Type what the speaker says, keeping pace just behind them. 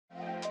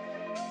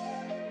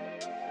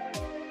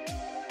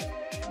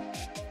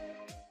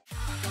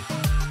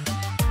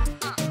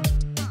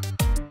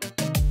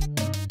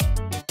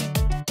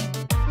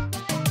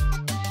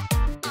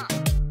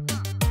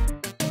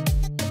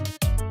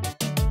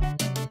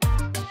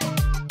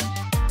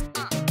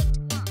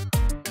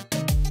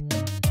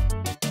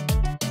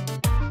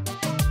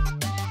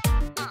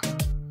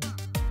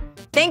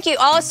Thank you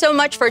all so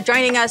much for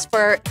joining us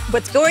for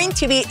what's going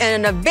to be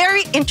a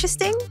very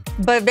interesting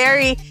but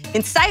very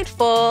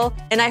insightful,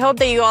 and I hope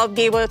that you all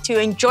be able to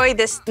enjoy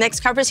this next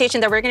conversation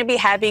that we're going to be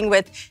having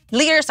with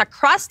leaders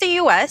across the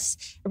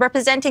U.S.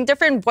 representing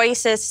different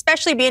voices,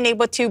 especially being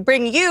able to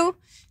bring you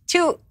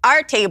to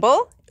our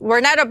table.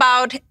 We're not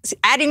about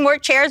adding more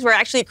chairs. We're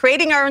actually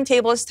creating our own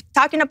tables,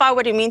 talking about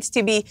what it means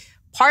to be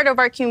part of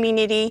our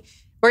community.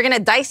 We're going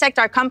to dissect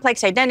our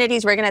complex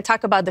identities. We're going to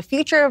talk about the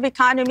future of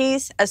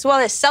economies, as well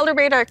as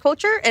celebrate our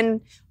culture. And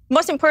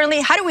most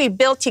importantly, how do we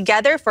build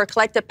together for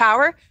collective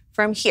power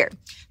from here?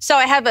 So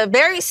I have a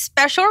very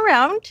special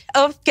round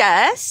of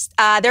guests.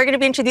 They're going to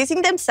be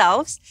introducing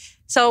themselves.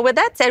 So with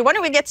that said, why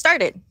don't we get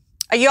started?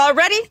 Are you all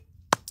ready?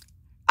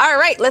 All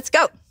right, let's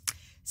go.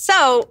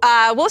 So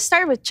we'll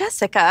start with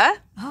Jessica.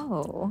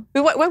 Oh.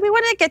 What we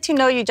want to get to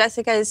know you,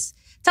 Jessica, is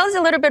tell us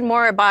a little bit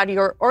more about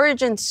your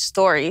origin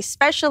story,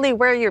 especially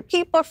where your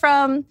people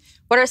from.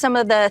 What are some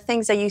of the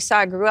things that you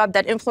saw grew up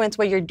that influence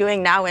what you're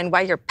doing now and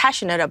why you're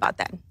passionate about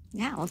that?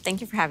 Yeah, well,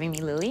 thank you for having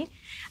me, Lili.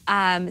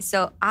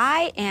 So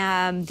I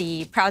am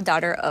the proud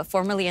daughter of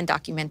formerly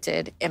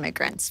undocumented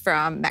immigrants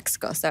from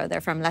Mexico. So they're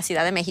from La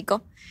Ciudad de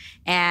Mexico,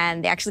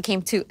 and they actually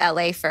came to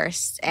LA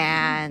first.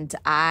 And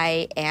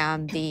I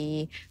am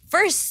the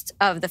first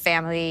of the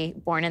family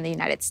born in the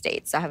United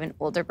States. So I have an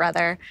older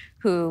brother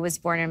who was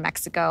born in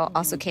Mexico,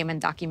 also came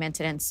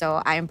undocumented. And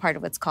so I am part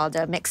of what's called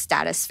a mixed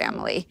status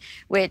family,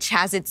 which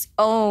has its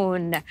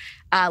own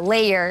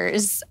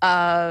layers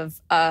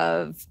of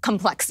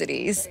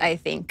complexities, I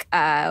think.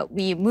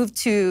 We moved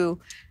to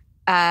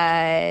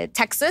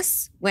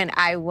Texas when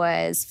I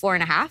was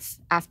 4.5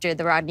 after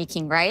the Rodney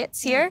King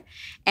riots here.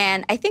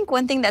 And I think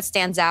one thing that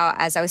stands out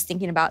as I was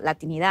thinking about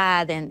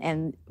Latinidad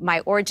and my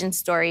origin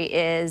story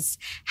is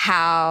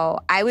how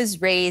I was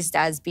raised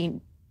as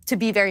to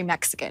be very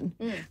Mexican,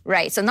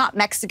 right? So not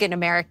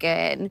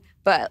Mexican-American,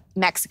 but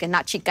Mexican,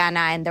 not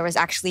Chicana. And there was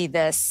actually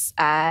this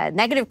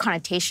negative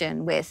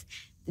connotation with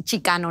the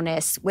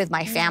Chicano-ness with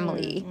my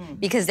family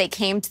because they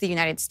came to the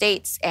United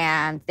States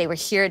and they were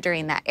here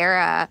during that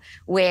era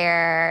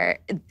where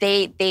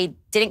they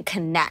didn't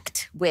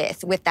connect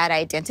with that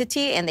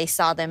identity, and they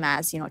saw them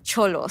as,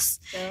 cholos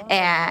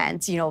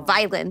and,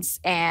 violence.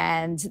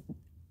 And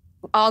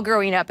all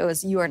growing up, it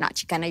was, you are not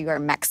Chicana, you are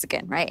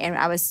Mexican, right? And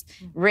I was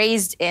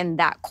raised in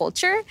that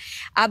culture.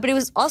 But it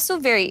was also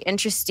very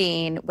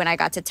interesting when I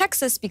got to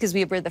Texas because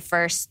we were the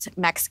first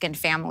Mexican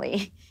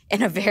family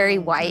in a very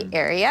white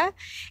area.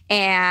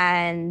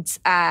 And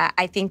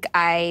I think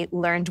I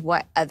learned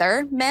what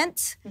other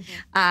meant.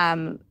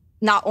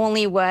 Not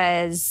only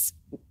was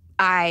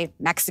I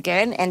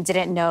Mexican and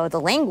didn't know the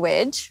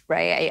language,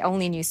 right? I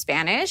only knew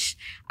Spanish.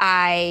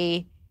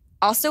 I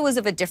also was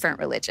of a different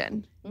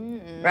religion,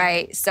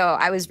 right? So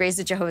I was raised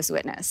a Jehovah's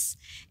Witness.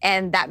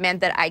 And that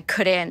meant that I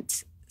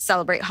couldn't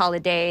celebrate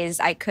holidays.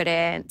 I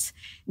couldn't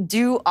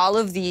do all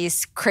of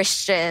these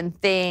Christian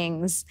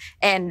things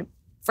and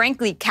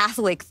frankly,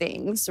 Catholic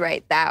things,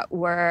 right, that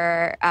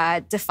were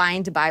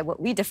defined by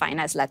what we define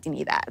as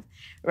Latinidad,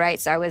 right?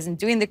 So I wasn't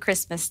doing the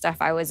Christmas stuff.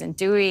 I wasn't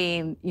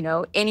doing,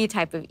 any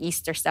type of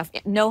Easter stuff,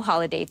 no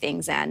holiday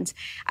things. And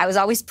I was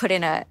always put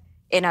in a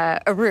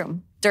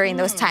room during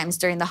those times,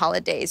 during the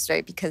holidays,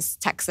 right? Because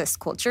Texas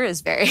culture is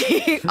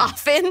very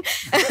often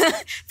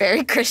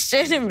very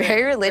Christian and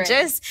very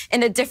religious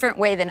in a different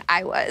way than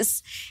I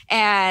was.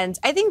 And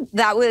I think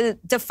that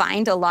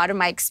defined a lot of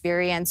my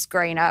experience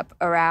growing up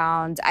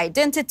around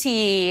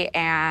identity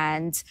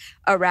and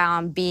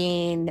around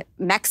being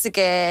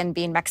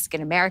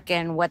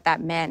Mexican-American, what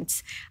that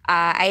meant.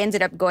 I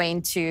ended up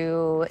going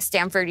to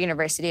Stanford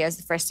University. I was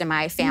the first in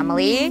my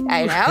family,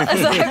 I know, I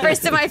was the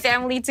first in my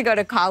family to go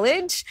to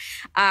college.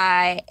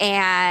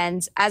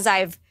 And as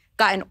I've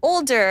gotten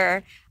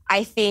older,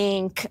 I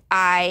think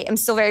I am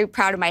still very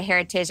proud of my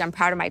heritage. I'm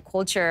proud of my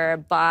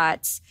culture,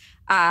 but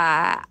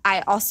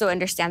I also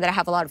understand that I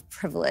have a lot of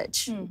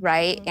privilege,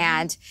 right?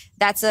 And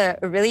that's a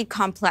really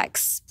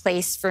complex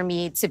place for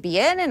me to be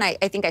in. And I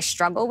think I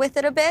struggle with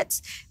it a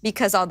bit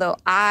because although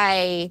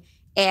I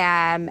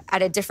am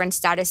at a different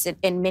status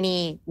in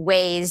many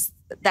ways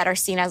that are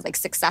seen as like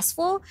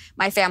successful,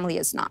 my family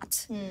is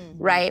not,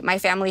 right? My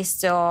family is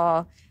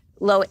still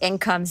low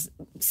incomes,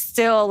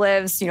 still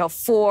lives,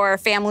 4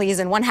 families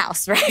in one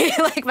house, right?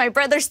 Like my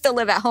brothers still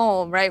live at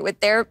home, right, with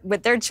their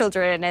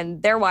children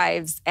and their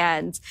wives.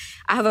 And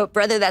I have a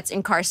brother that's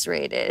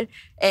incarcerated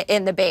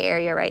in the Bay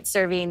Area, right,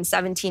 serving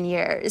 17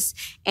 years.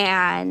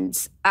 And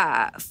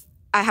I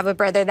have a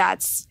brother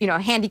that's,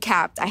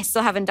 handicapped. I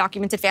still have an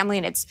undocumented family,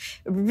 and it's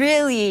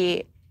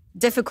really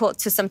difficult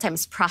to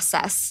sometimes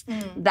process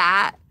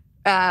that.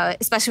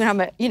 Especially when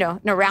I'm,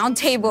 in a round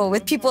table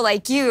with people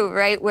like you,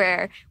 right,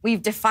 where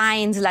we've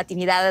defined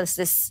Latinidad as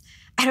this,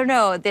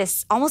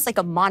 this almost like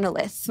a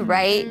monolith,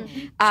 right?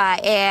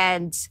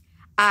 And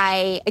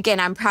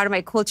I'm proud of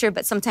my culture,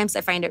 but sometimes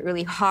I find it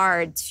really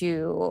hard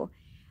to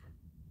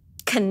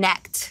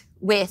connect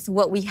with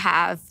what we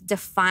have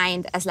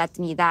defined as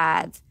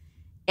Latinidad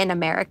in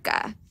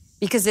America.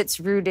 because it's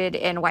rooted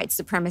in white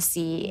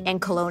supremacy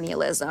and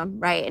colonialism,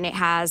 right? And it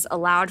has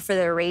allowed for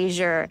the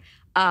erasure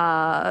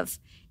of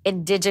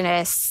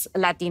indigenous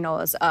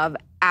Latinos, of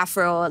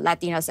Afro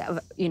Latinos,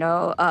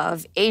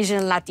 of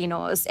Asian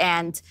Latinos,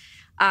 and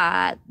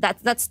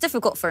that's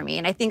difficult for me.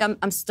 And I think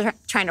I'm still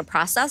trying to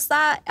process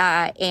that.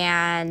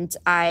 And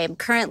I'm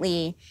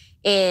currently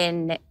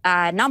in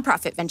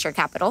nonprofit venture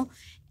capital.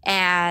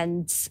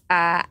 And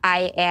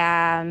I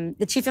am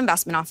the chief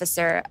investment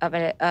officer of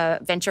a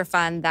venture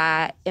fund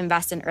that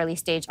invests in early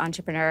stage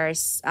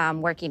entrepreneurs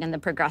working in the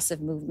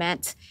progressive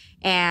movement.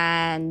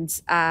 And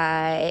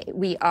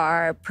we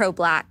are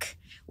pro-Black,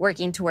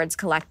 working towards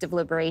collective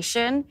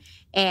liberation.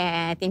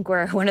 And I think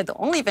we're one of the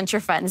only venture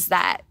funds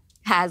that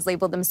has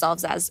labeled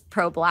themselves as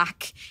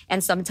pro-Black.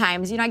 And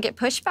sometimes, I get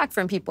pushback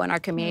from people in our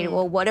community.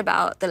 Well, what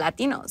about the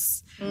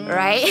Latinos,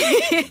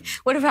 right?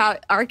 What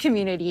about our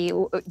community?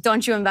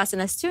 Don't you invest in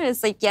us too? And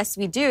it's like, yes,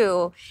 we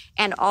do.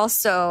 And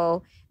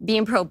also,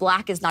 being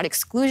pro-Black is not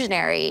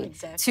exclusionary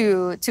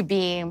to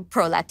being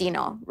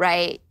pro-Latino,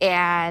 right?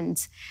 And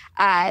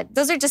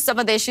those are just some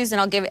of the issues,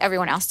 and I'll give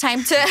everyone else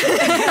time to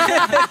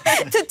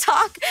to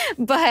talk.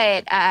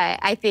 But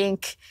I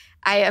think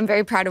I am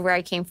very proud of where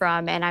I came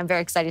from, and I'm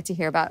very excited to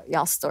hear about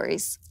y'all's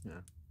stories. Yeah.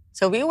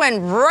 So we went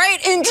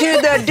right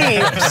into the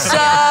deep.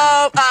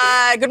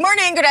 So good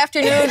morning, good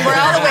afternoon. We're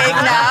all awake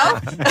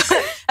now.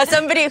 As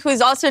somebody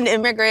who's also an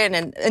immigrant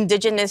and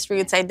indigenous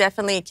roots, I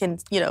definitely can,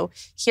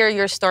 hear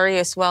your story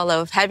as well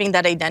of having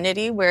that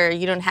identity where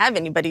you don't have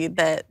anybody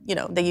that,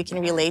 that you can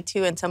relate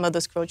to and some of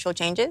those cultural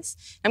changes.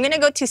 I'm going to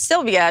go to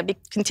Silvia,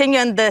 continue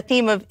on the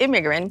theme of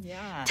immigrant.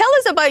 Yeah. Tell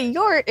us about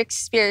your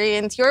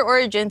experience, your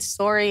origin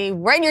story,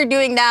 what you're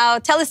doing now.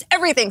 Tell us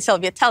everything,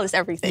 Silvia. Tell us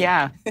everything.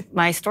 Yeah,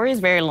 my story is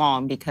very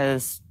long because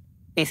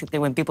basically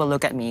when people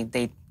look at me,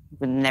 they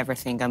would never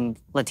think I'm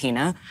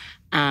Latina.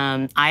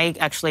 I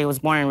actually was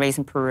born and raised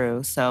in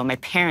Peru. So my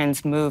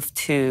parents moved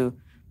to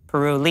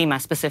Peru, Lima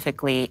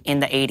specifically, in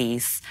the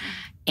 80s.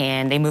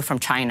 And they moved from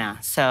China.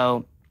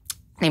 So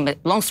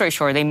long story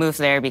short, they moved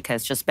there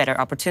because just better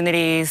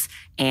opportunities.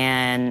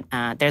 And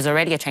there's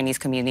already a Chinese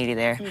community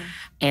there.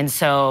 And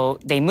so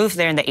they moved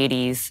there in the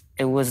 80s.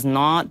 It was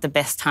not the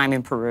best time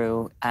in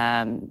Peru.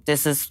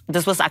 This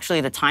was actually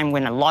the time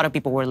when a lot of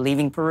people were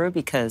leaving Peru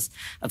because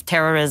of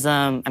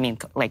terrorism,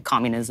 like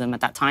communism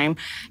at that time.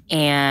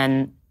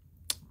 And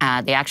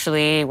they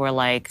actually were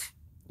like,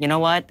 you know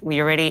what, we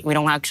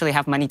don't actually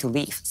have money to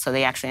leave. So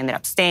they actually ended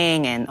up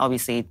staying, and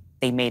obviously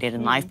they made it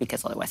in life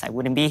because otherwise I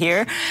wouldn't be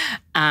here.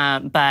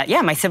 But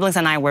yeah, my siblings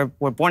and I were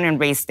born and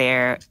raised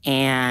there,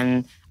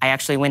 and I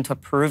actually went to a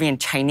Peruvian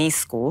Chinese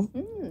school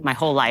my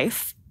whole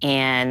life.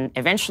 And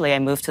eventually I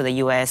moved to the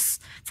US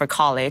for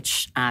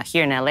college,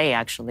 here in LA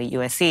actually,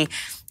 USC.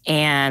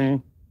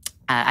 And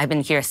I've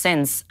been here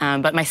since.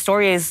 But my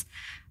story is,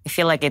 I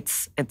feel like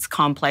it's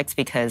complex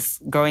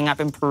because growing up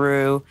in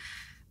Peru,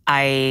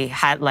 I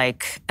had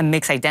like a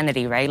mixed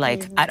identity, right?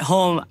 Like at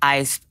home,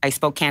 I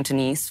spoke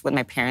Cantonese with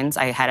my parents.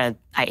 I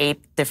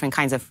ate different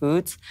kinds of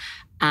foods.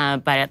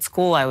 But at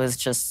school, I was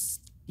just,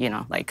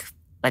 like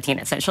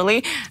Latina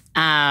essentially,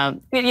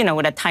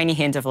 with a tiny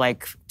hint of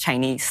like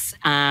Chinese.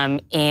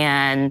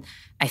 And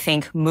I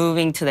think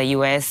moving to the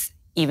US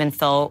even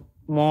felt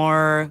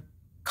more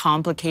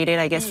complicated,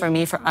 I guess, for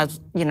me,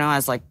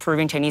 as like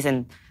Peruvian Chinese.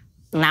 And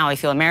now I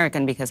feel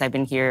American because I've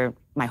been here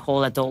my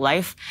whole adult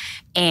life.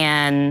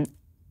 And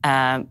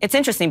it's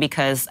interesting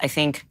because I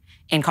think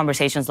in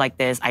conversations like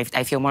this,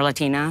 I feel more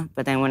Latina.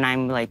 But then when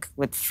I'm like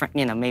with,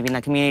 maybe in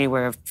the community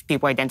where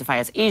people identify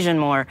as Asian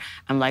more,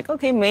 I'm like,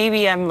 okay,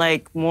 maybe I'm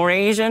like more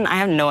Asian. I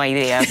have no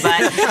idea.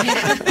 But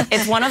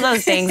it's one of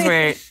those things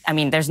where,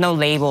 there's no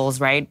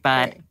labels, right?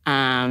 But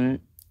I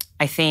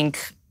think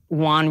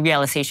one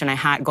realization I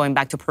had going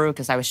back to Peru,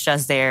 because I was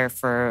just there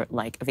for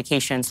like a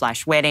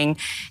vacation/wedding,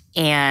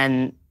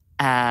 and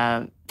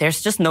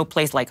there's just no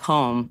place like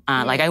home.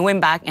 Like I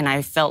went back and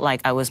I felt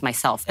like I was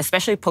myself,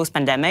 especially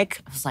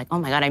post-pandemic. I was like, oh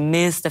my God, I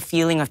miss the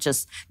feeling of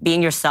just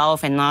being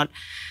yourself and not,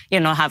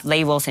 have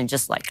labels and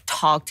just like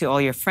talk to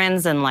all your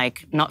friends and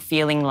like not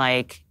feeling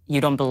like you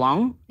don't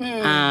belong.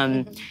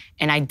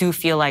 And I do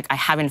feel like I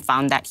haven't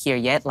found that here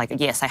yet. Like,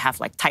 yes, I have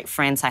like tight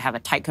friends, I have a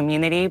tight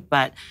community,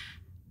 but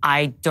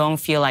I don't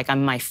feel like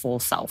I'm my full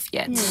self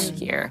yet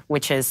here,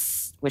 which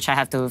I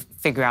have to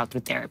figure out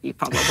through therapy,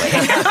 probably.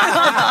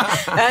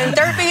 And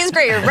therapy is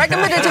great.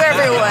 Recommend it to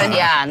everyone.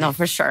 Yeah, no,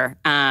 for sure.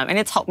 And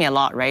it's helped me a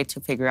lot, right, to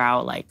figure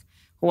out like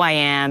who I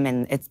am,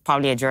 and it's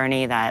probably a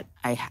journey that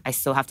I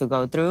still have to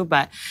go through.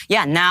 But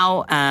yeah,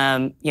 now,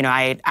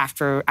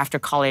 after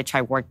college,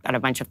 I worked at a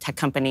bunch of tech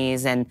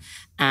companies, and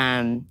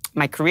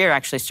my career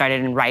actually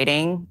started in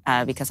writing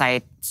because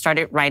I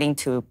started writing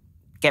to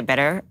get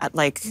better at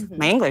like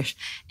my English.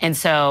 And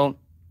so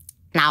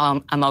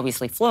now I'm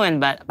obviously fluent,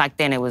 but back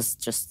then it was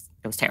just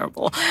it was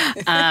terrible.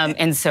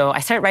 And so I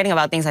started writing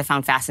about things I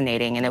found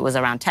fascinating, and it was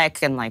around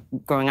tech. And like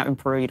growing up in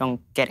Peru, you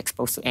don't get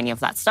exposed to any of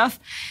that stuff.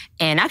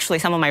 And actually,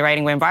 some of my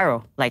writing went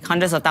viral. Like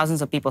hundreds of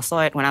thousands of people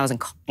saw it when I was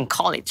in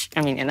college.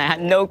 I mean, and I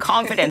had no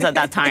confidence at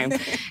that time.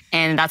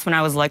 And that's when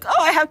I was like,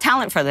 oh, I have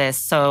talent for this.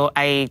 So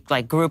I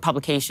like grew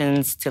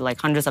publications to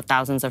like hundreds of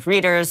thousands of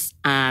readers.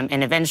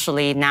 And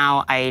eventually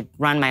now I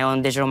run my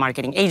own digital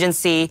marketing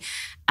agency.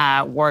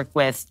 Work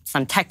with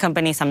some tech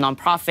companies, some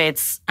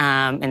nonprofits,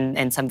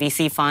 and some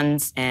VC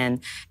funds. And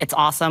it's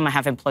awesome. I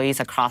have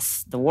employees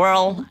across the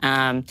world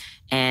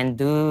and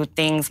do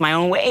things my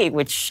own way,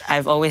 which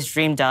I've always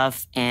dreamed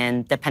of.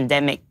 And the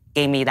pandemic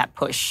gave me that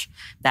push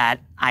that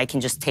I can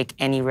just take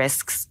any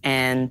risks.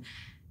 And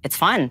it's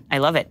fun. I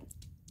love it.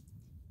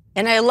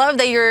 And I love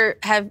that you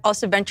have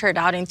also ventured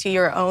out into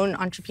your own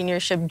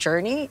entrepreneurship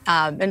journey.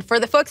 And for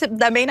the folks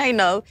that may not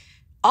know,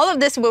 all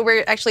of this, what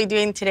we're actually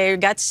doing today,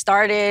 got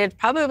started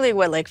probably,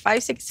 like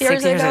 5-6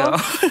 years ago?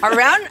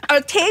 Around a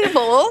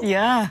table.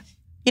 Yeah.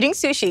 Eating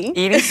sushi.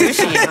 Eating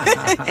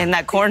sushi in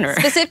that corner.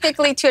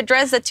 Specifically to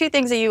address the two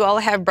things that you all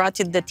have brought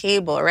to the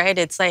table, right?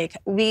 It's like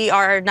we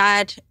are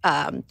not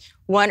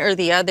one or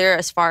the other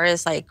as far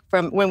as like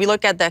from when we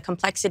look at the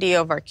complexity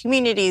of our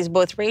communities,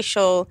 both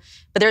racial,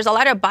 but there's a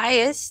lot of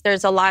bias.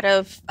 There's a lot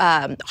of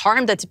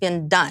harm that's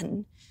been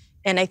done.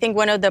 And I think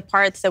one of the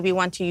parts that we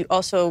wanted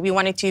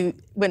to,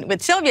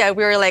 with Silvia,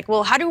 we were like,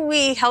 well, how do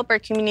we help our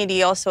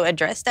community also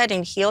address that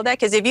and heal that?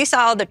 Because if you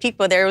saw all the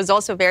people there, it was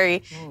also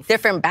very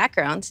different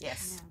backgrounds.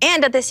 Yes.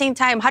 And at the same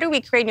time, how do we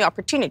create new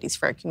opportunities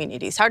for our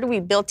communities? How do we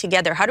build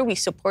together? How do we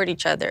support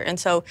each other? And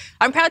so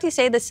I'm proud to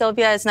say that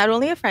Silvia is not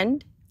only a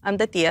friend, I'm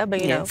the tia,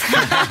 but you know.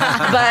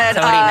 But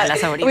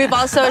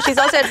she's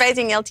also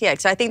advising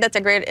LTX. So I think that's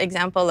a great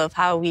example of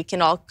how we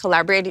can all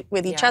collaborate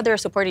with each other,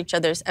 support each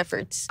other's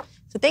efforts.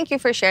 So thank you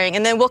for sharing.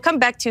 And then we'll come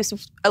back to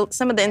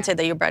some of the insight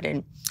that you brought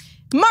in.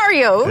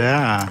 Mario,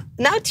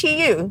 now to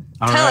you.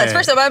 Tell us.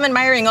 First of all, I'm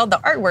admiring all the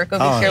artwork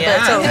over here. Yeah.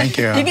 But so thank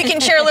you. If you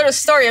can share a little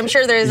story, I'm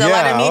sure there's a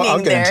lot of meaning I'll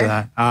get there.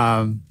 into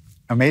that.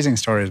 Amazing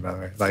stories, by the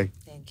way. Like,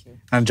 thank you.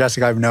 And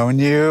Jessica, I've known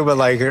you, but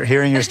like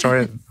hearing your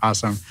story,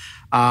 awesome.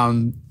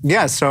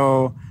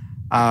 So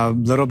a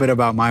little bit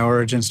about my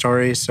origin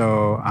story.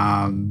 So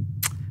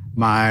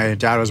my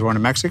dad was born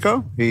in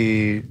Mexico.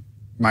 He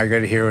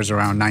migrated here was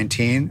around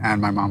 19, and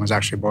my mom was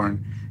actually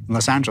born in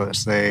Los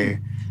Angeles. They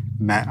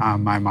met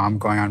my mom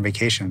going on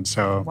vacation.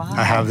 So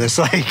I have this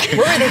like...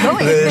 Where are they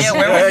going?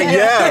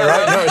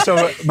 Right. No,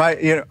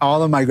 so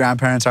all of my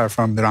grandparents are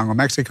from Durango,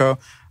 Mexico.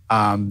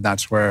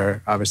 That's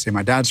where obviously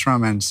my dad's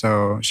from. And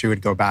so she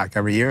would go back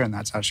every year, and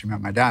that's how she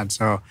met my dad.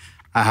 So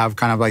I have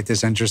kind of like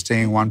this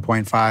interesting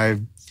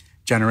 1.5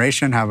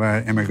 generation, have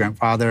an immigrant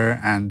father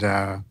and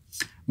a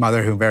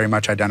mother who very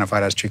much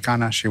identified as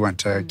Chicana. She went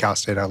to Cal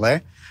State LA.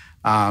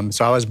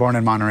 So I was born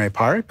in Monterey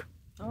Park.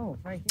 Oh,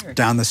 right here.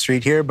 Down the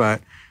street here,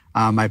 but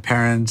my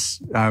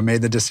parents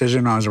made the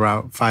decision when I was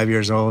about 5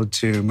 years old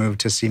to move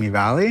to Simi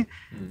Valley,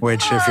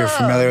 which if you're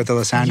familiar with the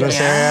Los Angeles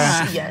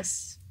area,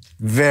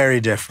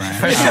 very different.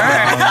 For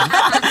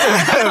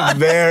sure.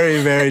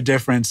 Very, very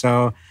different.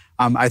 So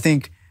I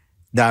think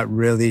that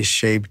really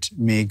shaped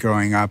me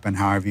growing up and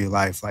how I view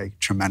life like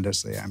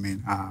tremendously. I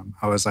mean,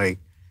 I was like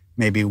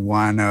maybe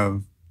one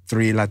of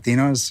 3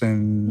 Latinos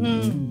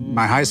in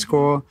my high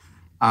school.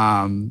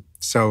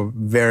 So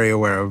very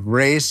aware of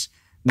race,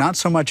 not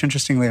so much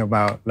interestingly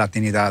about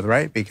Latinidad,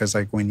 right? Because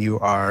like when you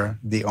are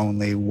the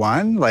only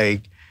one,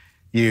 like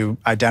you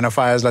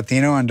identify as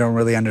Latino and don't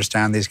really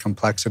understand these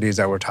complexities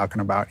that we're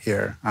talking about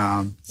here.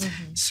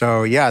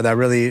 So yeah, that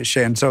really,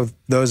 and so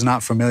those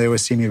not familiar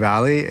with Simi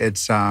Valley,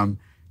 it's kind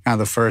of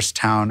the first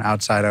town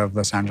outside of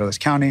Los Angeles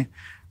County,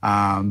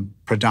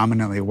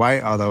 predominantly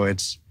white, although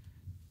it's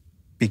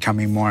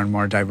becoming more and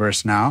more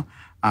diverse now.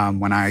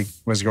 When I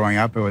was growing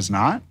up, it was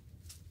not.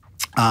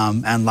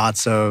 And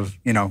lots of,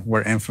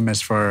 we're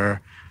infamous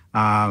for,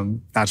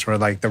 that's where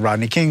like the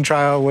Rodney King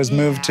trial was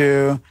moved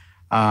to.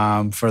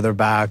 Further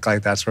back,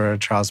 like that's where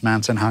Charles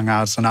Manson hung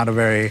out. So not a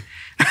very,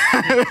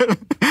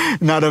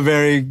 not a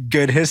very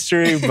good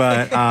history,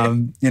 but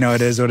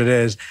it is what it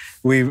is.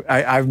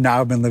 I've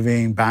now been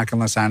living back in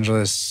Los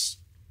Angeles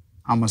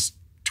almost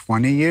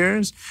 20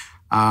 years.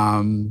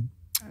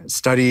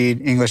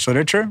 Studied English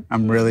literature.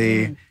 I'm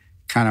really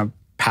kind of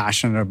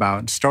passionate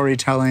about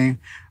storytelling.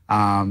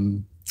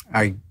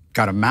 I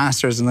got a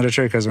master's in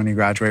literature because when you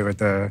graduate with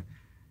a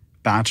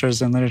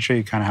bachelor's in literature,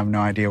 you kind of have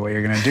no idea what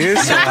you're going to do.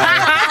 So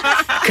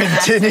I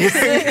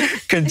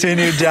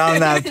continued down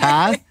that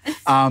path.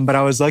 But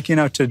I was lucky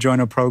enough to join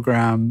a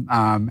program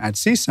at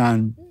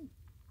CSUN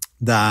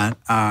that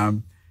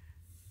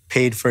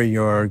paid for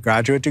your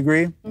graduate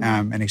degree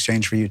in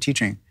exchange for you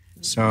teaching.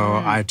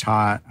 So I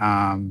taught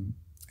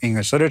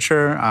English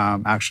literature,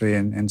 actually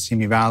in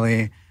Simi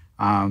Valley.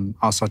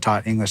 Also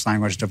taught English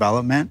language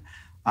development.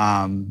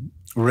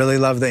 really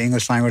loved the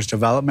English language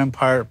development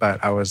part,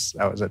 but I was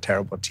a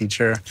terrible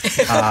teacher,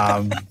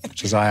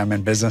 which is why I'm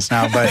in business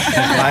now. But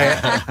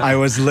I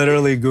was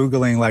literally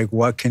Googling, like,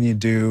 what can you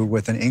do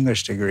with an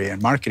English degree?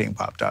 And marketing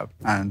popped up.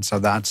 And so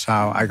that's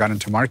how I got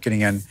into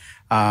marketing. And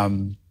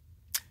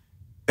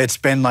it's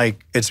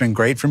been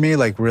great for me,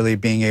 like really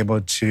being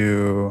able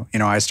to,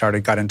 I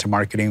got into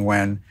marketing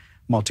when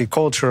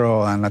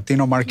multicultural and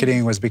Latino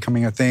marketing was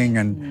becoming a thing,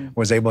 and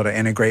was able to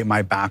integrate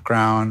my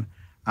background,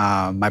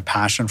 my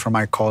passion for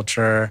my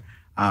culture,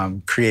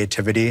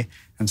 creativity.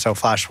 And so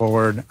flash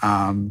forward,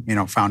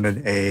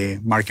 founded a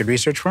market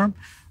research firm.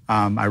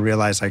 I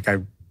realized I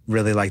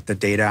really like the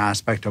data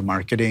aspect of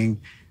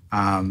marketing,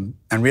 and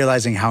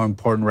realizing how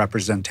important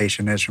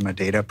representation is from a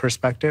data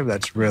perspective.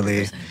 That's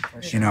really,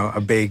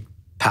 a big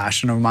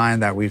passion of mine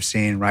that we've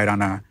seen right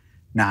on a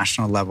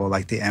national level,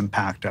 like the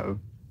impact of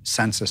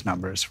census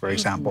numbers, for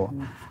example.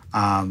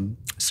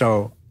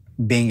 So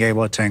being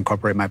able to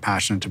incorporate my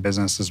passion into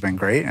business has been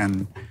great,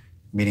 and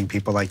meeting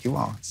people like you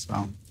all.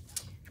 So,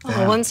 yeah.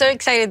 Well, I'm so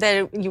excited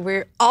that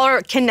we're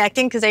all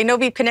connecting, because I know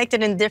we've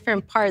connected in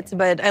different parts,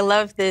 but I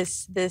love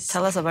this.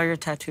 Tell us about your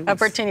tattoos.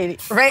 Opportunity,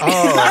 right?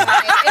 Oh.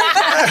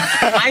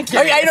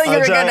 I know you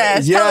were gonna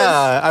ask.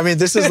 Yeah, I mean,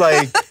 this is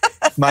like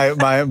my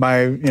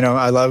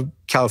I love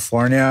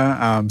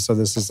California, so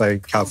this is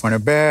like California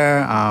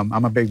Bear.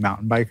 I'm a big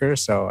mountain biker,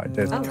 so I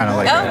did kind of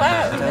like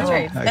that's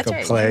right. That's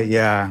a play.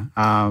 Yeah.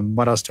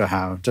 What else do I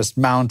have? Just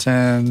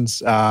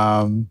mountains,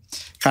 kind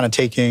of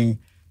taking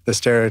the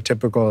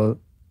stereotypical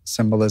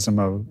symbolism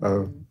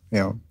of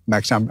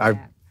Mexico. I'm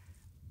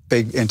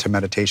big into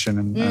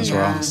meditation as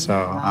well.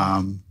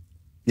 So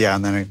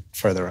and then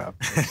further up.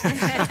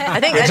 I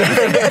think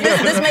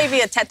this may be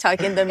a TED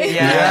Talk in the making.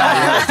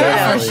 Yeah,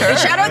 for sure.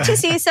 Shout out to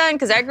CSUN,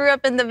 because I grew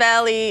up in the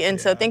Valley,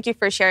 and so thank you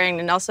for sharing.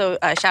 And also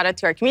shout out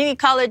to our community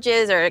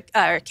colleges, or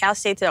our Cal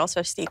States, and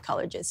also state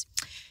colleges.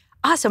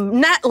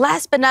 Awesome.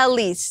 Last but not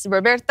least,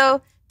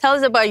 Roberto, tell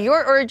us about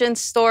your origin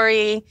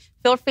story.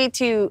 Feel free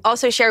to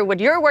also share what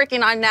you're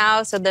working on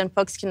now, so then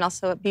folks can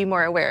also be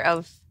more aware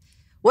of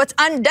what's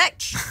on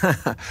deck.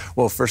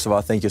 Well, first of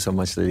all, thank you so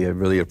much, Lili. I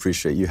really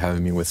appreciate you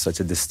having me with such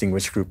a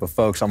distinguished group of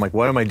folks. I'm like,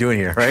 what am I doing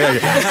here, right?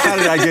 How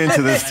did I get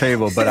into this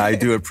table? But I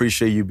do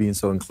appreciate you being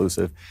so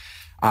inclusive.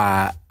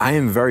 I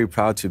am very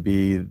proud to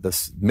be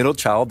the middle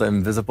child, the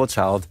invisible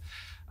child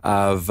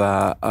of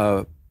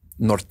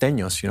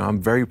norteños.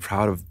 I'm very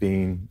proud of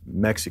being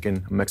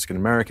Mexican,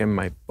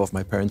 Mexican-American. Both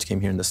my parents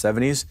came here in the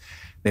 70s.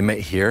 They met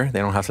here. They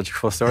don't have such a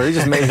cool story. They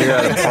just met here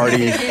at a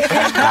party.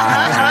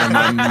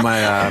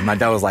 My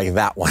dad was like,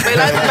 that one.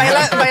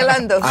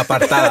 Bailando.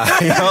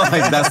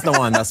 Apartada. That's the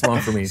one. That's the one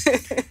for me.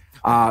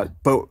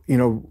 But,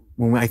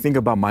 when I think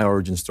about my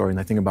origin story and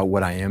I think about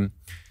what I am,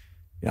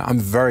 I'm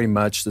very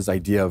much this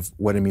idea of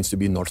what it means to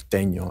be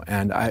norteño.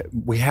 And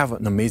we have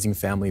an amazing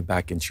family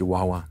back in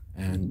Chihuahua.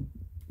 And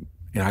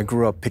I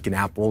grew up picking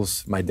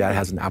apples. My dad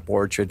has an apple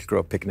orchard. Grew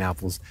up picking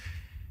apples.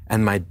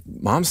 And my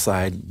mom's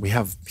side, we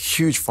have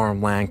huge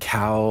farmland,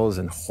 cows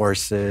and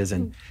horses,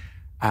 and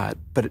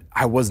but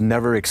I was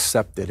never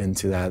accepted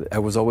into that. I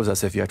was always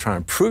as if you're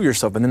trying to prove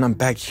yourself, and then I'm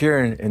back here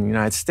in the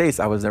United States,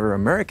 I was never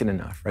American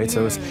enough, right?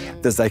 So it was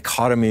this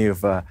dichotomy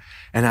of, and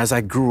as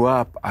I grew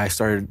up, I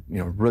started,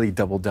 really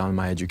double down on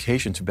my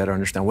education to better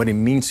understand what it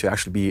means to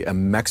actually be a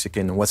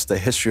Mexican and what's the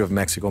history of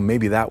Mexico.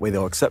 Maybe that way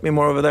they'll accept me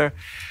more over there.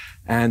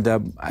 And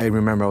I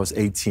remember I was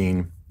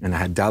 18. And I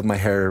had dyed my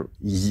hair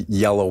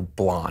yellow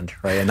blonde,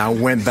 right? And I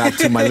went back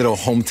to my little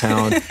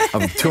hometown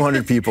of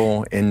 200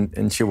 people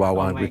in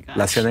Chihuahua.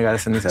 La Ciénaga de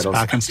Ceniceros.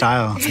 Back in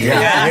style.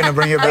 Yeah. You're going to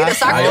bring it back?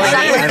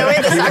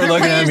 People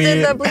looking at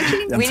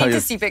me. We need to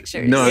see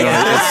pictures. No,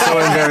 it's so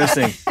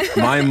embarrassing.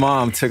 My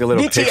mom took a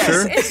little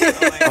picture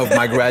of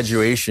my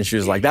graduation. She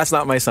was like, that's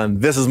not my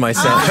son. This is my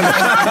son.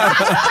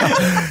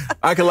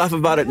 I can laugh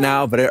about it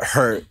now, but it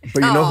hurt.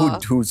 But you know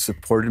who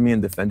supported me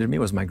and defended me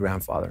was my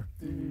grandfather.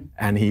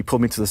 And he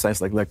pulled me to the side,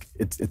 like, look,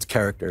 it's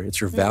character. It's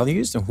your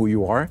values and who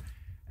you are.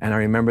 And I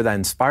remember that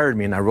inspired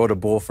me, and I wrote a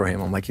bull for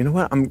him. I'm like, you know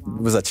what? It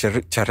was a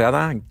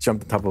charreada.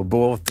 Jumped on top of a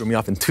bull, threw me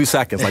off in 2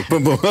 seconds, like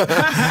boom, boom.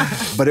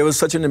 But it was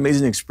such an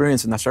amazing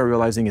experience, and I started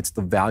realizing it's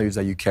the values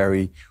that you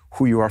carry.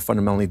 Who you are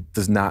fundamentally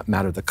does not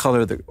matter the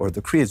color or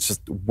the creed. It's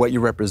just what you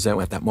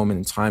represent at that moment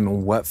in time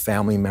and what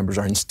family members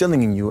are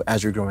instilling in you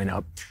as you're growing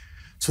up.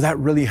 So that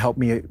really helped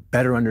me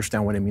better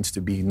understand what it means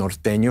to be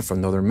norteño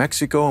from northern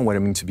Mexico, and what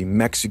it means to be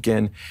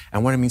Mexican,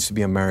 and what it means to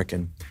be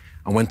American.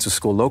 I went to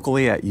school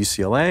locally at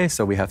UCLA,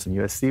 so we have some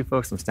USC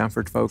folks, some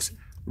Stanford folks.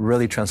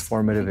 Really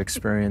transformative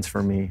experience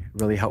for me,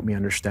 really helped me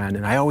understand.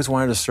 And I always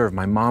wanted to serve.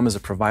 My mom is a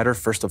provider,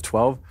 first of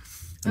 12.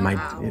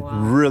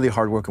 And really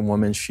hardworking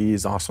woman.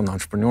 She's also an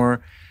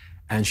entrepreneur.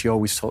 And she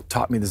always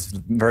taught me this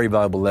very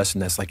valuable lesson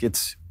that's like,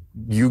 it's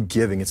you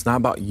giving. It's not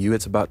about you,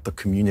 it's about the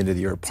community that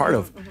you're a part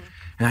of.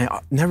 And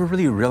I never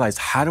really realized,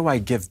 how do I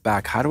give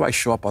back? How do I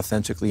show up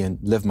authentically and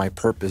live my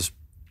purpose?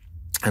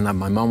 And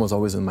my mom was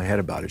always in my head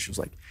about it. She was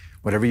like,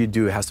 whatever you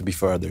do, it has to be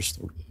for others.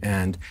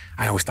 And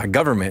I always thought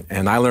government,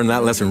 and I learned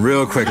that lesson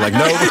real quick. Like,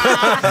 no.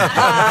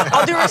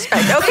 All due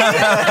respect, okay?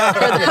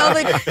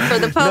 For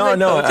the public.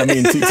 No. I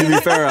mean, to be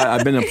fair,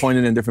 I've been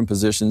appointed in different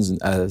positions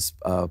as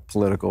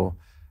political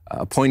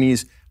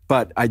appointees,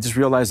 but I just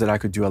realized that I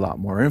could do a lot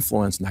more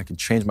influence and I could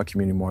change my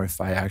community more if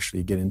I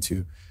actually get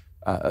into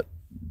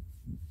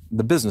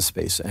the business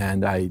space.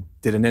 And I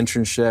did an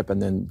internship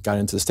and then got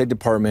into the State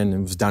Department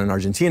and was down in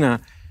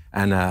Argentina.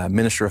 And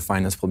Minister of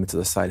Finance pulled me to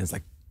the side and was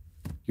like,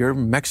 "You're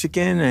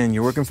Mexican and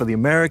you're working for the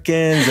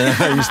Americans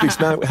and you speak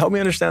Spanish. Help me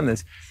understand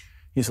this."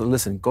 He said,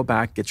 "Listen, go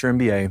back, get your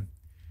MBA.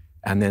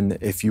 And then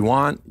if you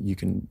want, you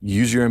can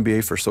use your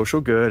MBA for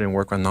social good and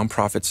work on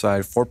nonprofit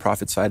side,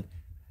 for-profit side,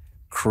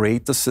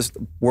 create the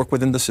system, work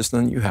within the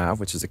system that you have,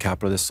 which is the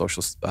capitalist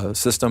social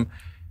system,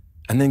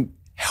 and then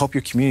help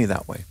your community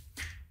that way."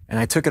 And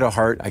I took it to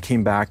heart. I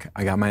came back,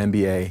 I got my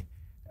MBA,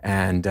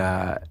 and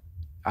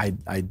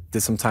I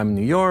did some time in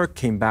New York,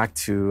 came back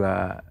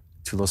to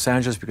Los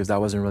Angeles because that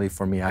wasn't really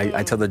for me.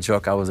 I tell the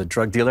joke I was a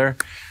drug dealer.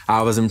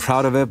 I wasn't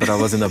proud of it, but I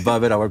wasn't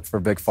above it. I worked for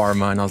Big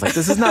Pharma, and I was like,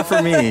 this is not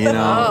for me, you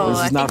know. Oh,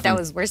 I think that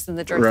was worse than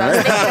the drugs.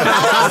 Right?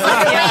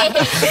 I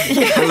was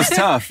thinking about. It was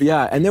tough,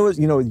 yeah. And there was,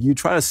 you know, you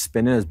try to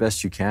spin it as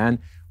best you can.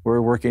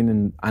 We're working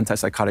in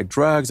antipsychotic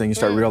drugs, and you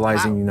start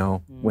realizing, you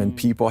know, when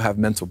people have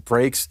mental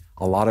breaks,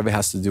 a lot of it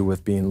has to do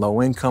with being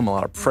low income, a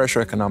lot of pressure,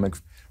 economic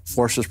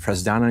forces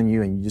press down on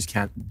you, and you just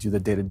can't do the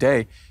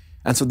day-to-day.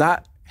 And so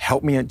that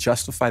helped me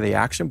justify the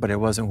action, but it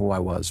wasn't who I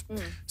was.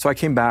 So I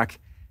came back,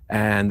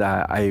 and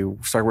I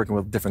started working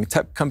with different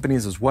tech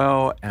companies as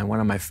well, and one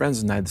of my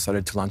friends and I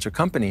decided to launch a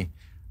company,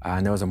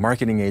 and it was a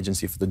marketing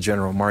agency for the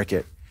general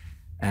market.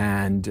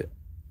 And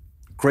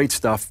great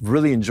stuff,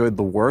 really enjoyed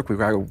the work. We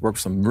worked with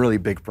some really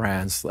big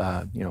brands,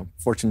 you know,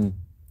 Fortune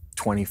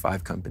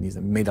 25 companies,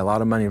 and made a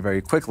lot of money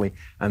very quickly.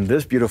 And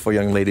this beautiful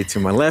young lady to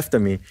my left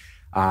of me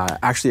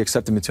actually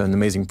accepted me to an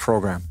amazing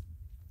program.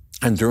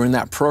 And during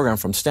that program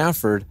from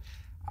Stanford,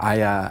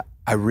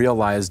 I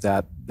realized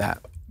that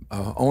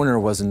owner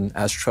wasn't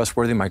as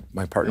trustworthy.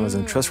 My partner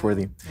wasn't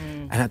trustworthy.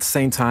 And at the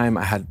same time,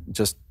 I had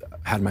just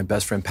had my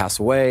best friend pass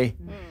away,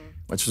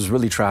 which was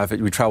really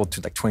tragic. We traveled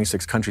to like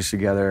 26 countries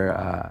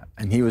together,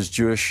 and he was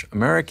Jewish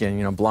American,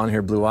 you know, blonde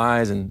hair, blue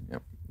eyes, and you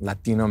know,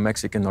 Latino,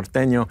 Mexican,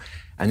 Norteño,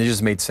 and it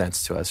just made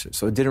sense to us.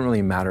 So it didn't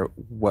really matter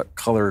what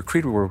color or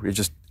creed we were.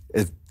 It's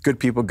good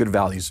people, good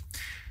values.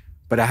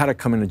 But I had to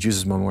come in a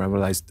Jesus moment where I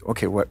realized,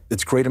 okay,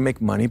 it's great to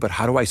make money, but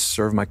how do I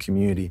serve my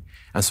community?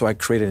 And so I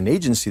created an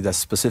agency that's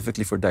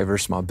specifically for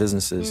diverse small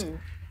businesses.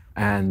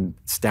 And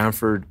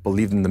Stanford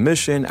believed in the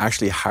mission,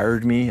 actually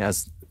hired me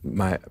as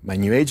my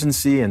new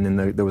agency, and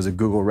then there was a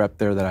Google rep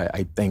there that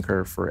I thank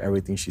her for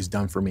everything she's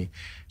done for me.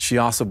 She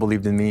also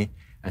believed in me,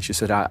 and she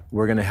said,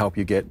 we're gonna help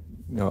you get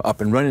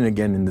up and running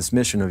again in this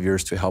mission of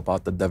yours to help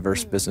out the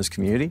diverse business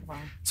community. Wow.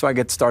 So I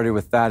get started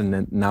with that, and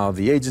then now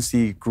the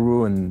agency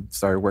grew and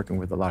started working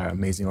with a lot of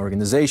amazing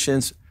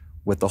organizations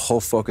with the whole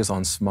focus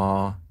on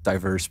small,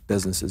 diverse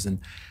businesses. And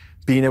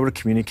being able to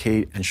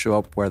communicate and show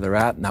up where they're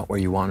at, not where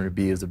you want to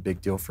be, is a big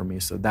deal for me.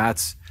 So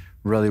that's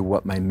really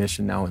what my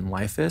mission now in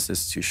life is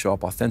to show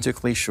up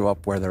authentically, show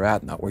up where they're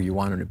at, not where you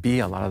want them to be.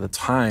 A lot of the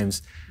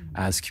times,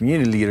 as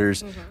community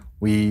leaders,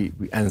 we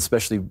and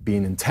especially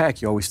being in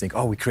tech, you always think,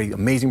 oh, we create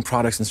amazing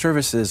products and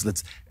services.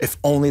 If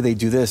only they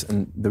do this.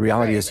 And the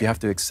reality is you have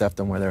to accept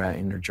them where they're at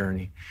in their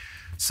journey.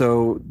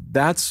 So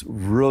that's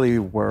really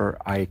where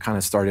I kind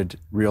of started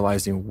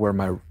realizing where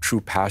my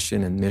true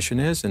passion and mission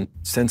is. And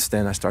since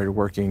then, I started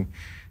working,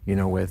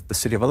 with the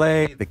city of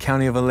LA, the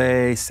county of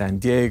LA, San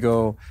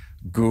Diego,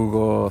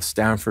 Google,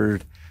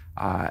 Stanford,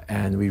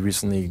 and we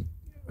recently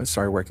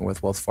started working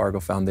with Wells Fargo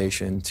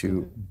Foundation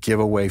to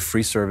give away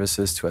free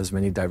services to as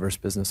many diverse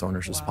business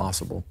owners as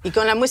possible. Y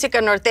con la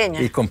música norteña.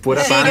 Y con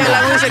pura banda.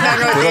 La música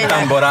norteña. Puro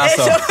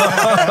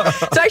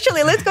tamborazo. So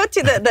actually, let's go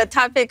to the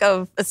topic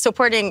of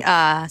supporting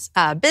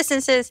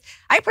businesses.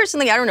 I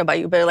personally, I don't know about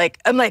you, but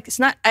it's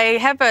not, I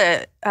have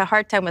a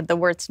hard time with the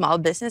word small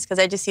business because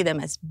I just see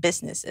them as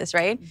businesses,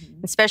 right?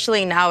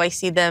 Especially now I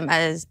see them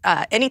as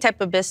any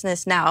type of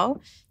business now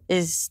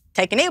is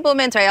tech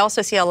enablement. I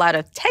also see a lot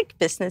of tech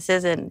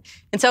businesses. And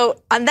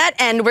so on that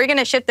end, we're going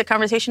to shift the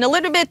conversation a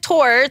little bit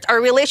towards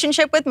our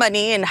relationship with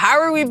money and how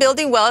are we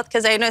building wealth?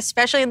 Because I know,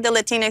 especially in the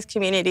Latinx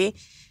community,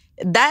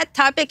 that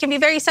topic can be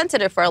very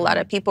sensitive for a lot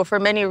of people for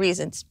many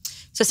reasons.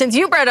 So since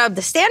you brought up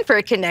the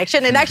Stanford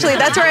connection, and actually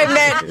that's where I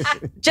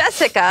met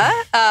Jessica.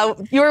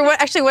 You were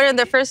actually one of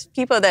the first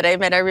people that I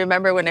met, I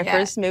remember when I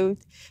first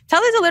moved.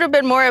 Tell us a little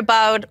bit more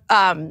about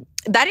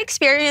that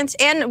experience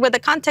and with the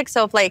context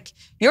of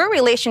your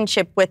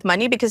relationship with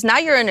money, because now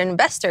you're an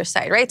investor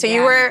side, right? So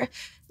you were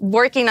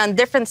working on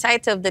different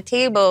sides of the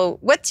table.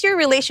 What's your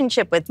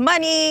relationship with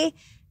money?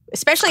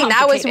 Especially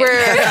now as we're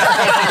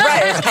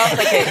right, it's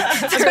complicated.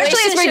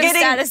 Especially as we're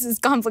getting status is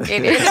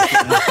complicated.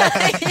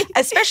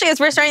 Especially as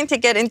we're starting to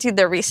get into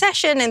the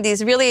recession and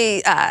these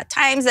really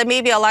times that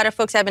maybe a lot of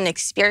folks haven't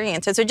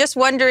experienced. And so just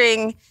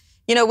wondering,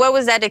 what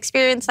was that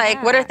experience like?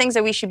 Yeah. What are things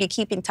that we should be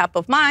keeping top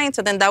of mind?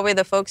 So then that way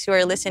the folks who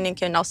are listening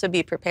can also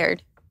be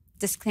prepared.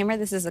 disclaimer,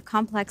 this is a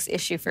complex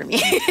issue for me.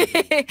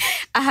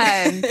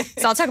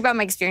 So I'll talk about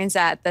my experience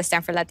at the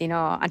Stanford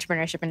Latino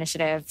Entrepreneurship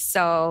Initiative.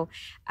 So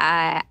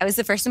I was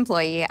the first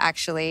employee,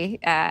 actually,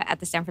 at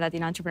the Stanford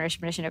Latino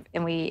Entrepreneurship Initiative.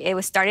 And it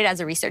was started as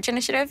a research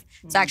initiative.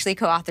 So I actually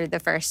co-authored the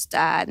first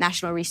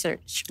national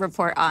research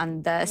report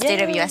on the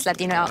state of U.S.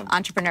 Latino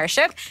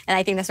entrepreneurship. And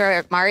I think that's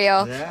where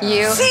Mario,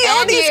 you, see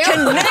all these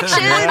connections.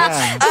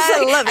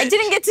 I love it. I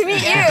didn't get to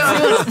meet you.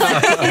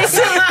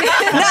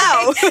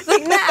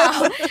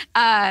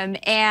 now.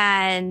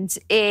 And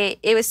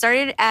it was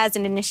started as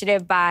an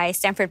initiative by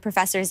Stanford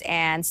professors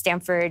and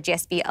Stanford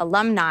GSB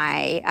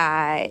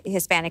alumni,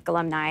 Hispanic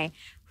alumni,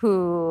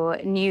 who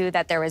knew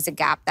that there was a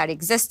gap that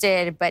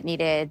existed but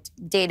needed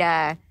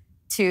data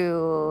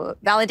to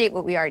validate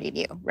what we already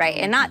knew, right?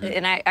 And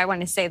I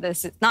want to say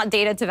this, it's not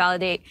data to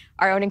validate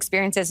our own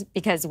experiences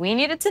because we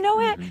needed to know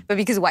it, but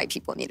because white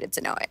people needed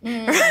to know it,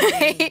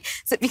 right?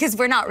 So, because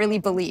we're not really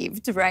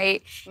believed,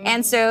 right?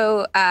 And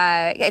so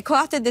I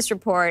co-authored this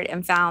report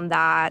and found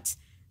that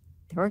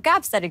there were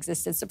gaps that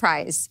existed,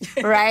 surprise,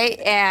 right?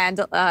 And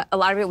a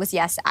lot of it was,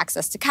 yes,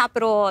 access to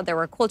capital. There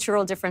were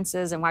cultural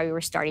differences in why we were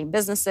starting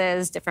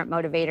businesses, different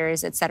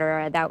motivators, et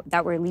cetera,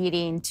 that were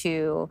leading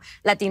to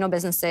Latino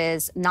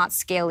businesses not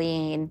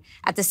scaling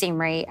at the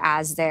same rate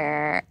as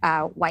their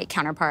white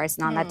counterparts,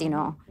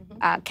 non-Latino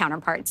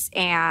counterparts.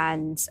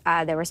 And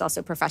there was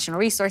also professional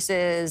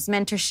resources,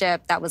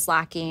 mentorship that was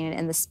lacking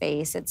in the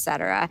space, et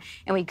cetera.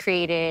 And we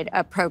created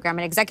a program,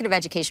 an executive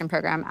education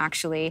program,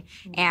 actually.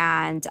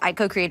 And I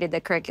co-created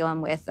the curriculum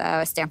with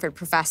a Stanford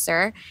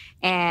professor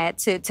and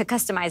to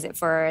customize it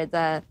for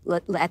the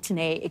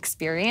Latine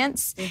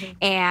experience.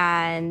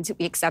 And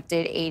we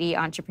accepted 80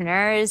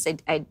 entrepreneurs.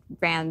 I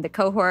ran the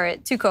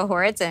two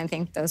cohorts, and I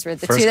think those were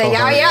the First two that, cohort.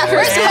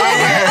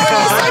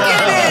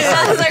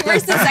 That was like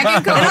first and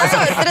second cohort.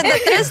 And also,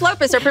 Tres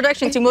Lopez, our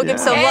production team, will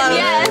give some love.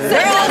 Yes.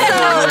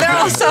 They're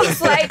also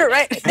like,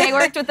 right. They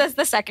worked with us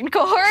the second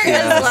cohort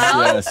as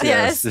well.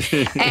 Yes.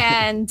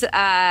 And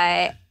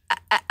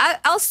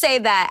I'll say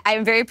that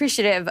I'm very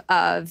appreciative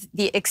of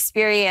the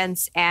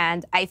experience,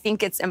 and I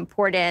think it's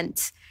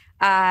important.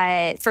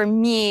 For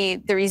me,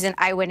 the reason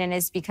I went in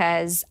is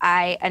because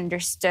I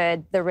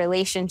understood the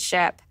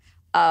relationship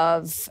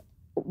of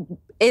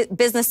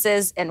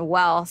businesses and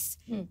wealth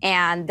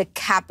and the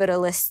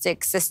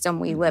capitalistic system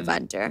we live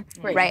under,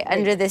 right?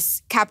 Under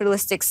this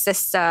capitalistic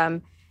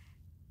system,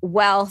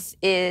 wealth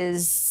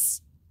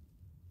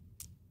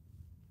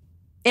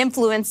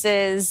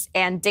influences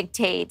and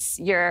dictates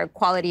your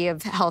quality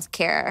of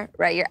healthcare,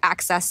 right? Your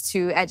access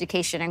to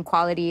education and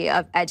quality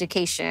of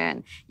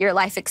education, your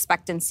life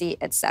expectancy,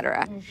 et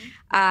cetera.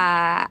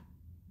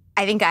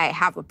 I think I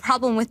have a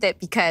problem with it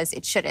because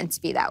it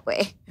shouldn't be that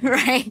way,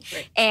 right?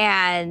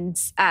 And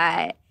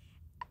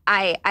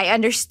I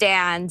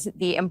understand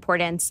the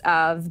importance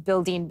of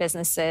building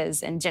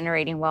businesses and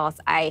generating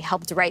wealth. I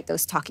helped write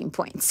those talking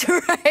points,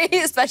 right?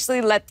 Especially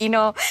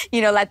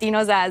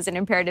Latinos as an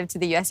imperative to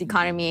the U.S.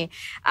 economy.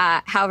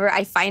 However,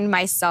 I find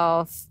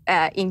myself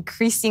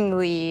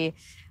increasingly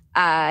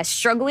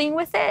struggling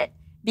with it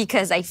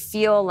because I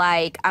feel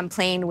like I'm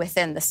playing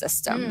within the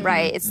system,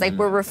 right? It's like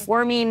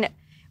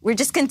we're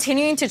just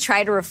continuing to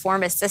try to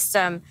reform a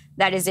system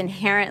that is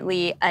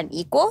inherently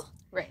unequal.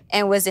 Right.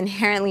 And was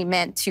inherently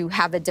meant to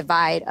have a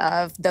divide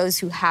of those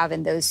who have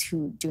and those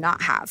who do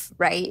not have,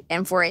 right?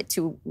 And for it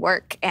to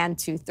work and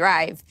to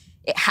thrive,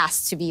 it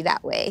has to be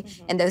that way.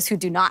 And those who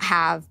do not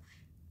have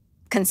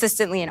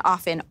consistently and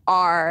often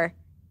are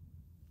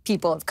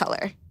people of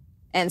color,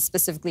 and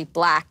specifically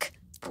Black,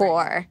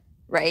 poor,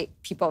 right?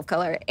 People of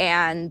color.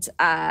 And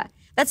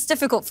that's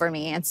difficult for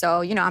me. And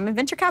so, I'm in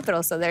venture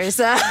capital, so there's...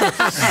 How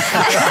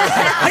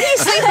do you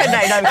sleep at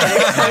night? I'm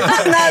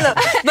kidding. No.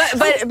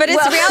 But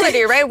it's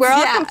reality, right? We're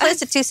all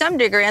complicit to some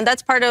degree, and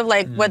that's part of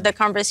what the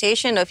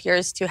conversation of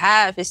yours to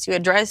have is to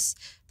address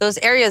those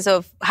areas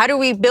of how do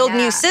we build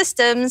new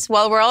systems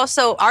while we're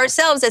also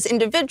ourselves as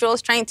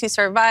individuals trying to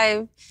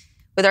survive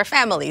with our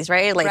families,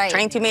 right?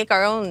 Trying to make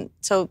our own...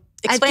 So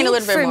explain a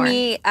little bit more. For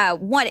me,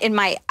 one, in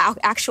my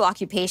actual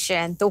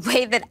occupation, the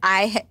way that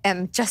I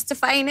am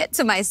justifying it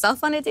to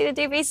myself on a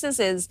day-to-day basis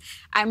is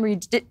I'm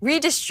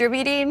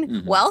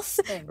redistributing wealth,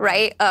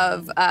 right,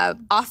 of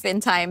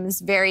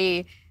oftentimes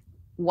very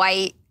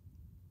white,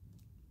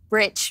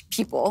 rich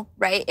people,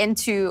 right,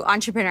 into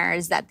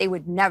entrepreneurs that they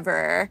would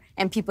never,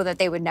 and people that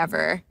they would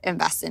never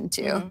invest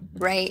into,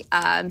 right?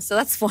 So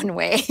that's one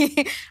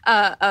way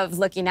of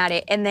looking at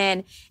it. And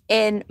then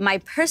in my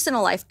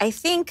personal life, I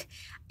think,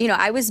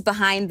 I was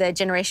behind the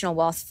generational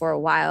wealth for a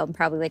while,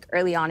 probably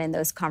early on in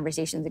those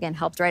conversations, again,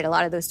 helped write a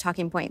lot of those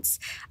talking points.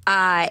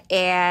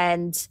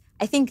 And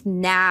I think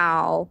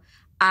now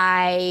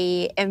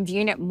I am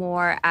viewing it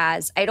more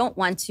as I don't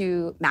want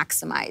to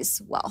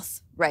maximize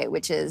wealth, right?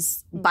 Which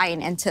is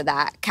buying into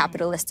that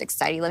capitalistic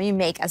society. Let me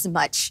make as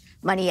much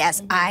money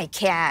as I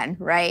can,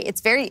 right?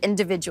 It's very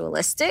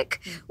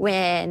individualistic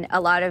when a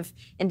lot of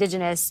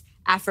indigenous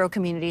Afro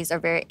communities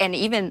are and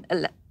even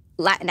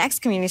Latinx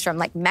communities from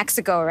like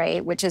Mexico,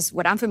 right, which is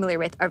what I'm familiar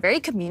with, are very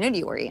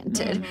community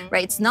oriented,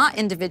 right? It's not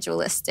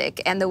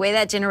individualistic. And the way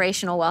that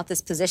generational wealth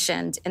is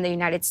positioned in the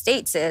United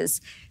States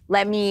is,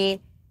 let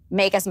me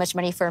make as much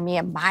money for me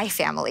and my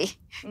family,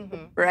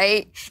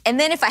 right? And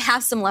then if I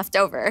have some left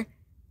over,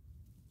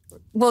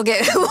 we'll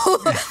give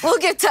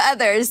to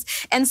others.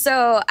 And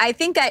so I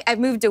think I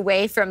moved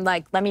away from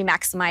like, let me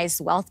maximize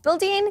wealth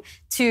building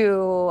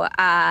to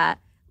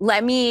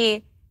let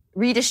me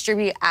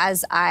redistribute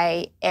as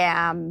I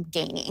am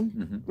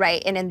gaining,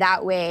 right? And in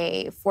that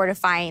way,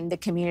 fortifying the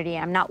community.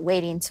 I'm not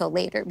waiting till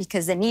later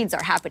because the needs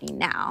are happening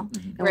now,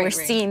 and we're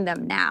seeing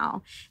them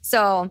now.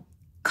 So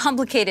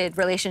complicated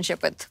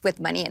relationship with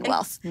money and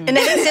wealth. And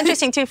I think it's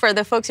interesting too, for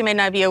the folks who may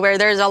not be aware,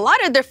 there's a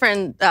lot of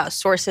different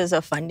sources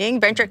of funding.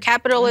 Venture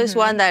capital is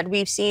one that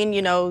we've seen,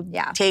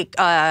 take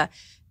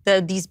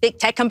these big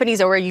tech companies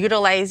that we're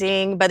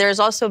utilizing, but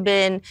there's also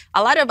been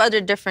a lot of other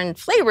different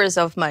flavors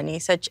of money,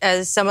 such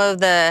as some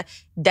of the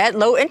debt,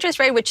 low interest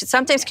rate, which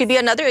sometimes could be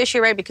another issue,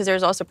 right? Because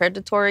there's also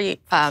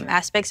predatory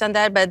aspects on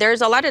that, but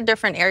there's a lot of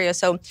different areas.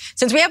 So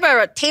since we have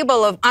a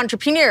table of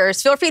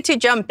entrepreneurs, feel free to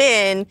jump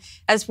in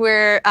as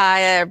we're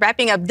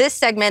wrapping up this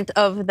segment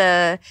of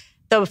the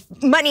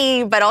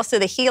money, but also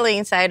the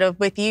healing side of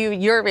with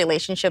your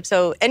relationship.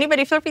 So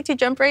anybody feel free to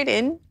jump right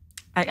in.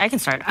 I can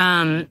start.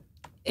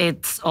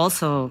 It's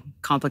also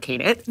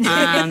complicated.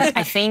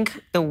 I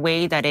think the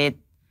way that it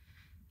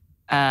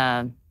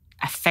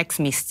affects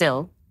me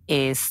still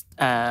is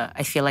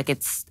I feel like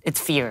it's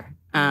fear.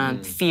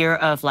 Fear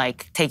of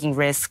like taking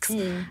risks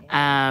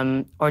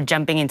or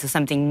jumping into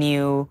something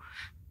new.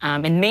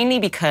 And mainly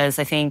because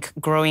I think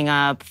growing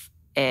up,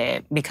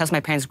 because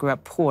my parents grew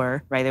up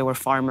poor, right? They were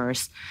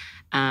farmers.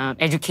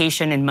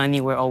 Education and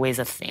money were always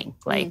a thing.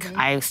 Like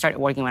I started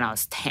working when I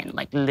was 10,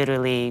 like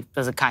literally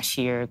as a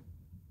cashier,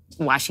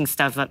 washing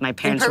stuff at my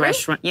parents'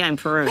 restaurant. Yeah, in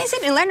Peru. Why is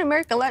it in Latin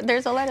America?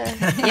 There's a lot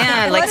of...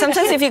 Yeah, like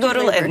sometimes if you go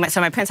to... So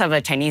my parents have a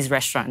Chinese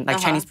restaurant,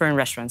 like Chinese Peruvian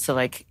restaurant. So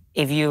like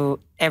if you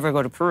ever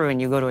go to Peru and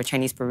you go to a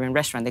Chinese Peruvian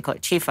restaurant, they call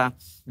it chifa.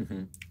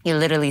 You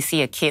literally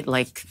see a kid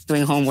like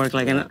doing homework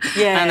like on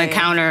the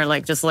counter,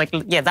 like just like,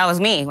 that was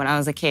me when I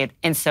was a kid.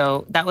 And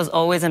so that was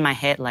always in my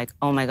head, like,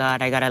 oh my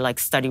God, I gotta like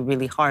study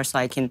really hard so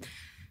I can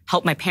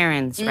help my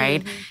parents,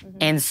 right?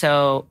 And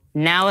so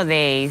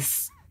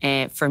nowadays,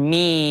 for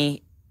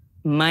me,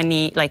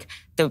 money, like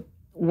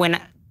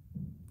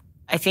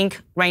I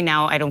think right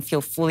now I don't feel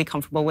fully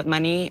comfortable with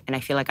money, and I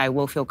feel like I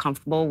will feel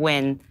comfortable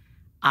when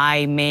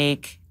I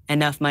make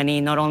enough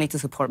money not only to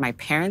support my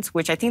parents,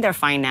 which I think they're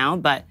fine now,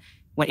 but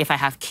if I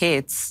have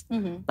kids,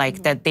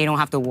 that they don't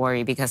have to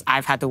worry, because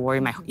I've had to worry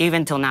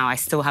even till now, I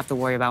still have to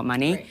worry about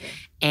money.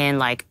 And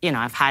like,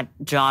 I've had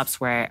jobs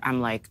where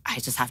I'm like, I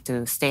just have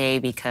to stay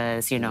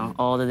because,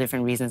 all the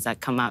different reasons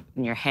that come up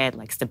in your head,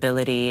 like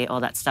stability,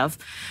 all that stuff.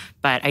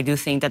 But I do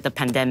think that the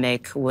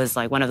pandemic was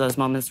like one of those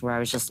moments where I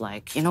was just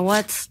like, you know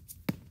what?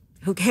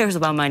 Who cares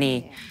about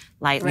money?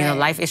 Like,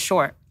 life is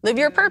short. Live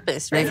your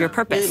purpose, right? Live your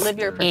purpose. Live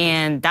your purpose.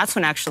 And that's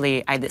when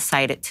actually I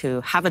decided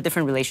to have a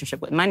different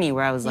relationship with money,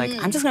 where I was like,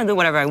 I'm just gonna do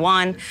whatever I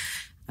want.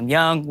 I'm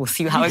young, we'll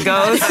see how it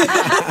goes.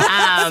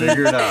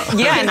 Figure it out.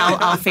 Yeah, and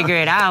I'll figure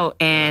it out.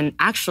 And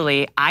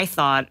actually, I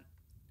thought,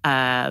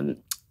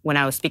 when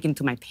I was speaking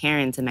to my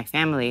parents and my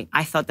family,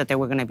 I thought that they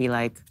were gonna be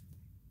like,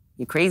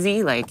 you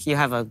crazy? Like, you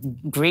have a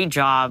great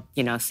job,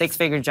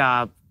 6-figure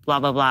job, blah,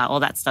 blah, blah,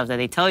 all that stuff that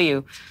they tell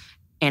you.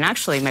 And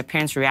actually, my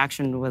parents'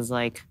 reaction was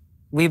like,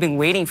 we've been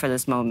waiting for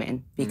this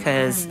moment,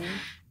 because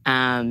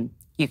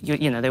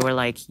they were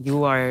like,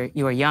 you are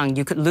young.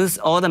 You could lose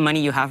all the money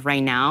you have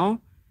right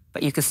now,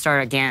 but you could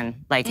start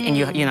again. Like, and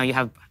you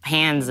have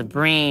hands, a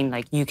brain,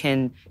 like you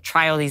can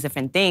try all these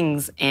different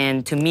things.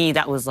 And to me,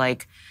 that was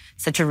like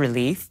such a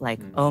relief. Like,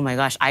 oh my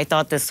gosh, I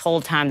thought this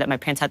whole time that my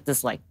parents had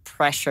this like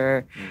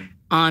pressure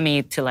on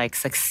me to like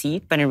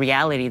succeed, but in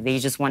reality, they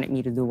just wanted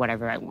me to do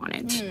whatever I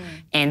wanted.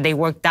 And they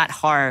worked that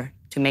hard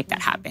to make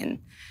that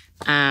happen.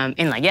 And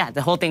like,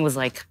 the whole thing was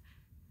like,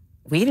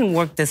 we didn't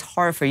work this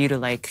hard for you to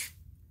like,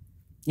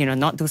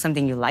 not do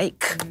something you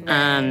like.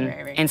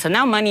 Right. And so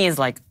now money is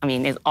like,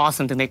 it's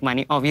awesome to make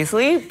money,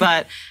 obviously,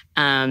 but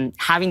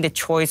having the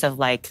choice of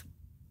like,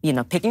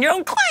 picking your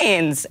own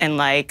clients and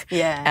like,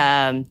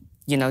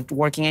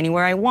 working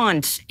anywhere I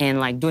want and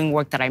like doing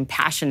work that I'm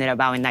passionate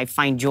about and I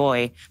find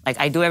joy. Like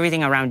I do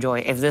everything around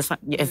joy.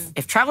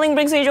 If traveling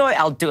brings me joy,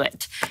 I'll do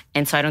it.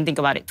 And so I don't think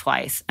about it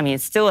twice.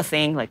 It's still a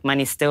thing, like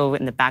money's still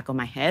in the back of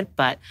my head,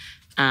 but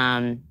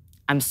I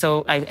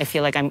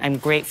feel like I'm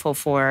grateful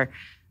for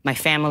my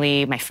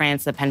family, my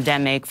friends, the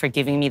pandemic, for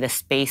giving me the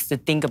space to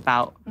think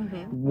about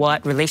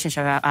what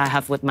relationship I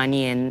have with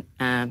money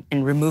and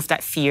remove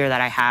that fear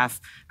that I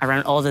have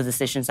around all the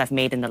decisions I've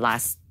made in the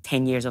last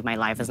 10 years of my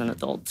life as an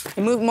adult.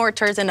 You move more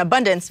towards an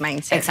abundance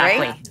mindset,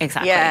 right?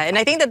 Exactly. Yeah, and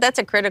I think that's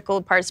a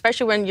critical part,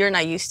 especially when you're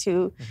not used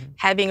to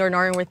having or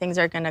knowing where things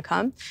are going to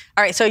come.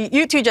 All right, so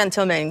you two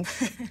gentlemen,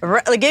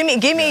 give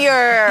me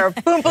your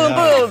boom, boom,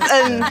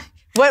 boom.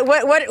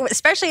 What?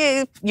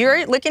 Especially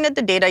you're looking at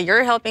the data,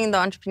 you're helping the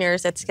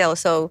entrepreneurs at scale.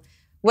 So,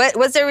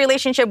 What's their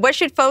relationship? What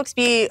should folks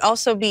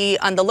also be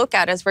on the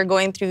lookout as we're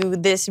going through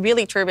this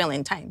really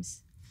turbulent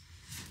times?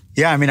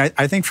 Yeah, I mean,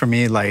 I think for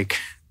me, like,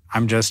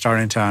 I'm just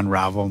starting to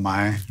unravel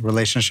my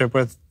relationship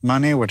with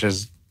money, which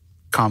is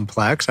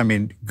complex. I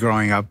mean,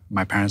 growing up,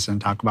 my parents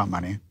didn't talk about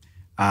money.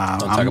 Don't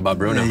talk about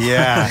Bruno.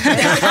 Yeah.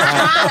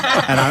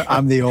 And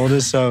I'm the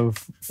oldest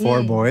of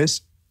 4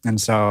 boys. And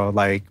so,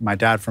 like, my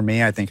dad, for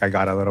me, I think I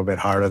got a little bit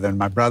harder than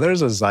my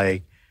brothers, was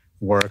like,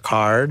 work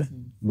hard.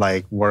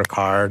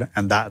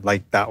 And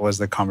that was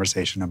the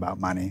conversation about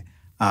money.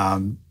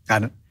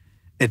 And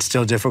it's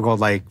still difficult,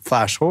 like,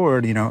 flash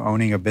forward,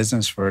 owning a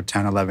business for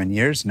 10, 11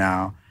 years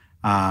now.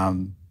 I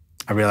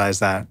realized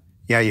that,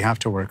 yeah, you have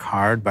to work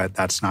hard, but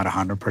that's not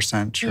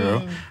 100%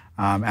 true.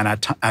 And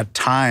at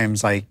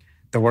times, like,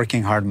 the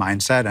working hard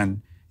mindset,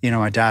 and,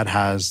 my dad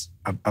has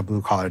a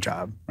blue collar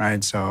job,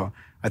 right? So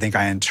I think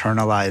I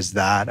internalized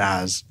that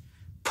as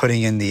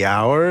putting in the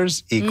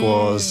hours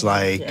equals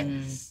like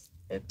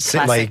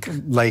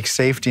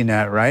safety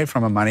net, right?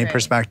 From a money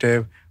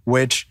perspective,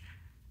 which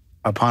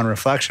upon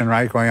reflection,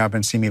 right, growing up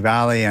in Simi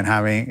Valley and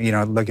having,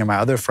 looking at my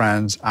other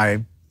friends,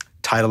 I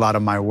tied a lot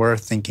of my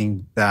worth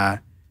thinking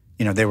that,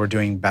 they were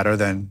doing better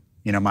than,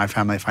 my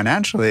family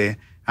financially.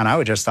 And I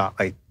would just thought,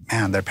 like,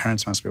 man, their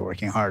parents must be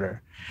working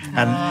harder.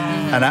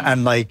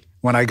 And like,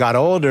 when I got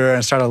older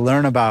and started to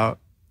learn about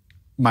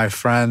my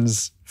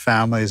friends'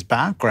 families'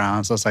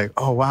 backgrounds, I was like,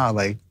 oh, wow,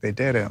 like, they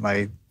did it.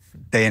 Like,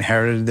 they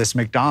inherited this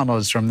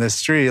McDonald's from this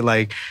street.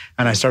 Like,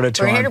 and I started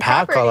to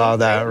unpack all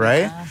that,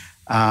 right?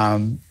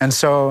 And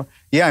so,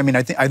 yeah, I mean,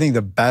 I think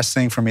the best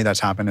thing for me that's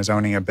happened is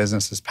owning a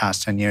business this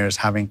past 10 years,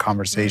 having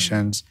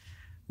conversations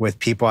with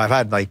people. I've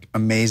had, like,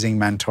 amazing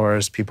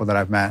mentors, people that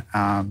I've met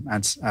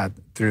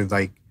through,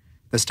 like,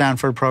 the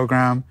Stanford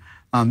program.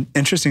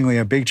 Interestingly,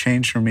 a big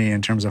change for me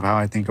in terms of how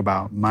I think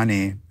about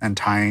money and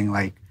tying,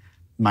 like,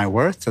 my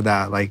worth to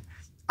that. Like,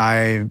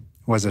 I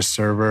was a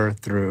server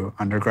through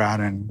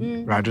undergrad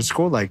and graduate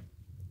school, like,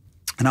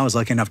 and I was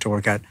lucky enough to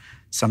work at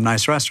some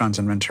nice restaurants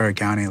in Ventura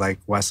County, like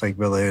Westlake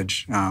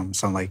Village,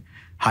 some, like,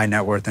 high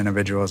net worth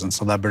individuals and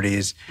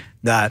celebrities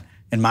that,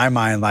 in my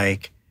mind,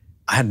 like,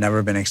 I had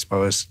never been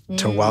exposed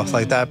to wealth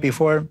like that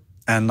before.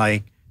 And,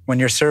 like, when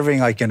you're serving,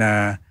 like, in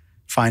a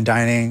fine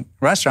dining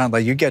restaurant,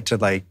 like, you get to,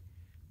 like,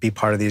 be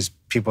part of these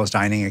people's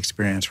dining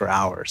experience for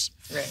hours.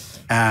 Right.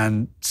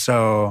 And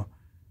so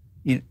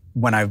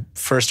when I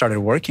first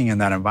started working in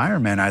that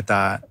environment, I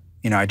thought,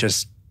 I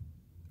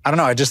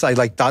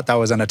thought that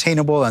was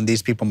unattainable, and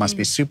these people must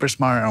be super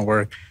smart and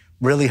work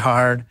really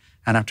hard.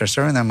 And after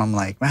serving them, I'm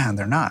like, man,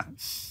 they're not.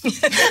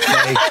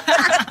 Like,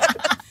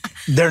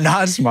 they're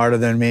not smarter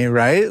than me,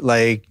 right?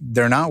 Like,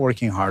 they're not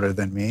working harder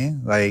than me.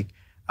 Like,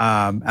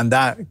 and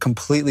that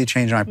completely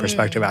changed my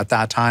perspective. At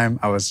that time,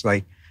 I was,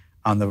 like,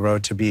 on the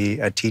road to be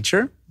a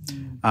teacher.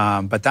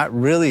 But that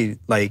really,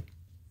 like,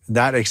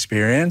 that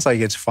experience,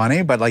 like, it's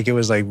funny, but, like, it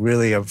was, like,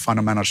 really a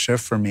fundamental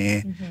shift for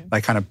me,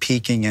 like, kind of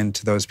peeking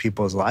into those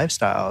people's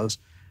lifestyles,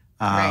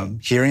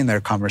 hearing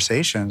their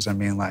conversations and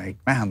being like,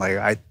 man,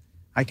 like,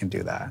 I can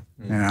do that,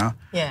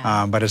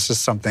 Yeah. But it's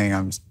just something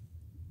I'm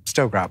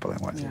still grappling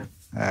with. Yeah.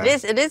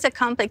 It is a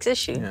complex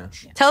issue. Yeah.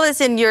 Tell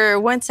us in your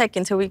 1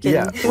 second so we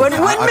can, 1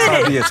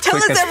 minute, tell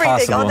us everything,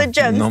 possible, all the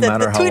gems, no the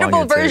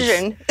tweetable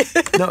version.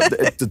 No,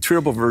 the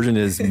tweetable version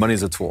is money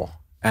is a tool.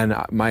 And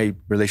my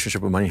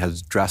relationship with money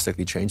has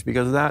drastically changed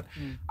because of that.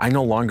 I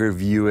no longer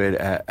view it,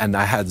 and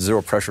I had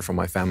zero pressure from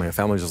my family. My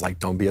family was just like,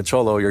 don't be a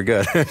cholo, you're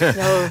good.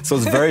 No. So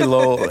it's very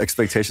low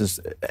expectations.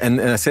 And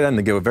I say that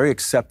in a very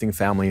accepting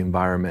family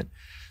environment.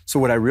 So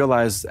what I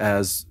realized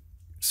as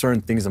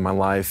certain things in my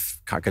life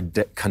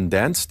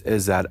condensed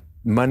is that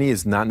money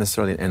is not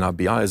necessarily an end all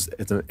be all.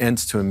 It's an end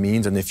to a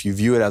means. And if you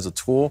view it as a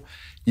tool,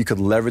 you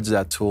could leverage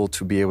that tool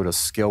to be able to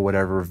scale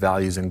whatever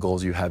values and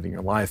goals you have in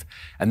your life.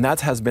 And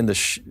that has been the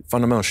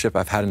fundamental shift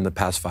I've had in the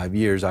past 5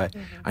 years. I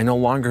no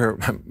longer,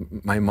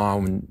 my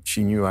mom, when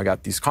she knew I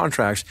got these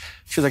contracts,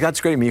 she was like,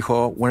 that's great,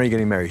 mijo, when are you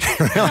getting married?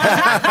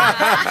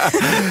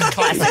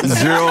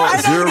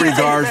 zero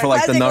regard for,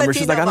 like, the numbers.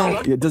 She's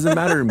like, it doesn't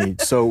matter to me.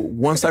 So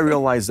once I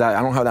realized that,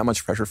 I don't have that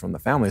much pressure from the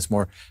family. It's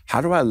more, how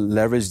do I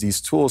leverage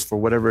these tools for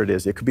whatever it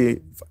is? It could be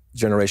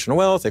generational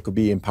wealth, it could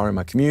be empowering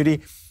my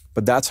community.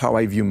 But that's how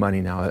I view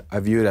money now. I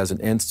view it as an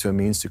end to a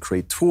means to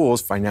create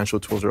tools, financial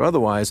tools or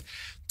otherwise,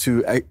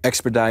 to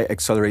expedite,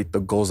 accelerate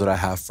the goals that I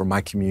have for my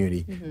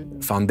community.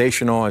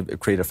 Foundational, I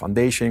create a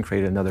foundation,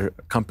 create another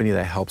company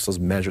that helps us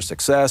measure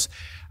success.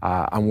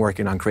 I'm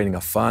working on creating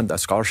a fund, a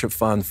scholarship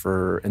fund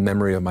in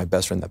memory of my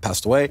best friend that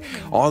passed away.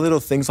 All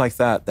little things like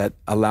that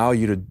allow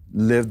you to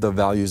live the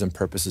values and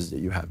purposes that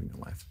you have in your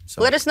life.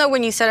 So, let us know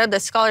when you set up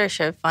the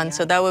scholarship fund,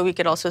 so that way we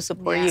could also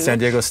support you. San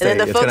Diego State, and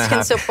then the folks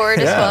can support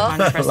as well.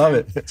 100%. I love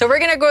it. So we're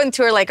going to go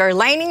into our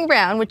lightning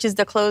round, which is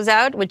the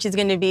closeout, which is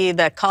going to be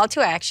the call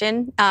to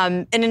action.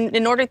 And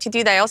in order to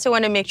do that, I also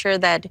want to make sure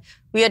that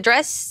we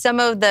address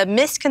some of the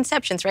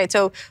misconceptions, right?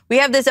 So we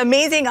have this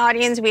amazing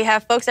audience. We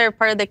have folks that are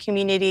part of the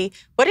community.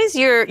 What is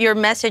your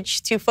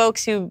message to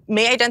folks who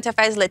may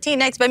identify as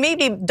Latinx, but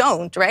maybe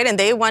don't, right? And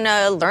they want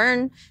to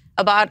learn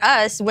about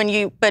us when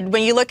you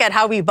look at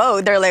how we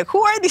vote, they're like,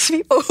 who are these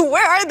people?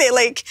 Where are they?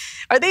 Like,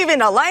 are they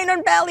even aligned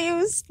on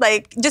values?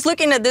 Like, just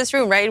looking at this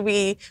room, right?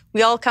 We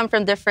all come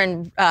from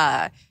different,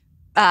 not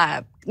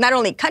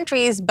only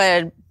countries,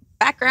 but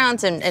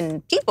backgrounds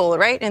and people,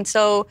 right? And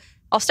so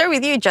I'll start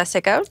with you,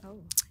 Jessica. Oh.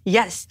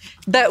 Yes.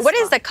 What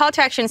is the call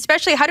to action?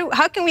 Especially,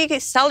 how can we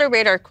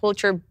celebrate our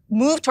culture,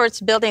 move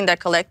towards building that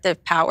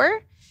collective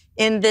power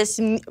in this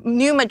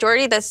new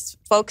majority that's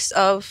folks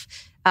of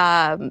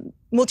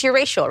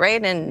multiracial,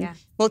 right? And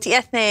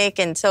multi-ethnic.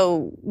 And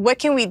so what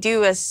can we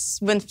do as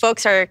when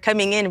folks are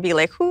coming in and be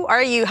like, who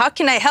are you? How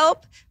can I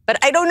help?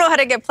 But I don't know how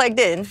to get plugged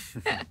in.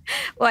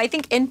 Well, I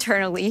think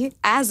internally,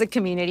 as a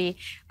community,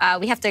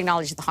 we have to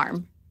acknowledge the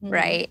harm,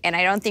 right? And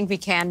I don't think we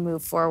can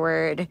move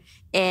forward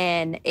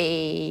in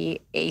a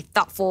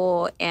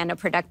thoughtful and a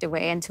productive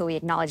way until we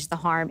acknowledge the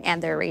harm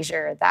and the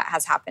erasure that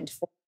has happened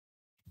for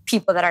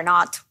people that are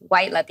not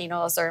white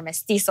Latinos or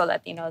mestizo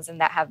Latinos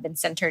and that have been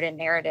centered in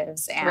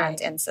narratives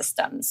and in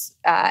systems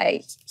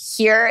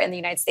here in the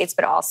United States,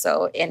 but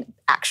also in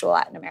actual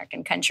Latin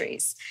American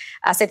countries.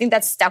 So I think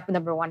that's step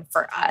number one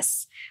for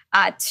us.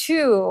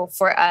 Two,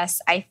 for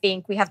us, I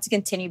think we have to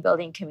continue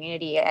building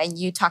community. And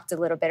you talked a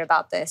little bit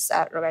about this,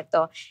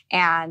 Roberto.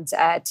 And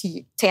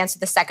to answer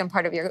the second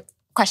part of your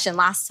question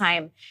last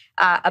time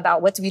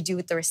about what do we do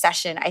with the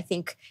recession, I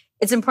think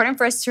it's important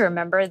for us to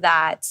remember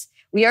that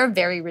we are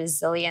very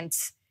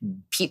resilient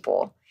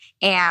people.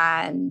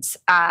 And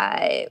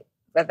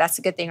whether that's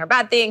a good thing or a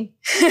bad thing,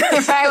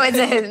 right?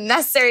 Whether it's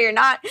necessary or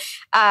not.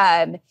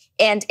 And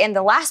in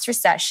the last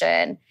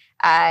recession,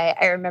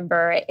 I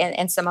remember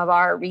in some of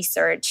our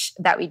research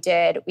that we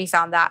did, we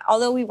found that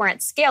although we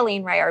weren't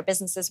scaling, right, our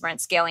businesses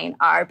weren't scaling,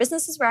 our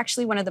businesses were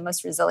actually one of the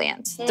most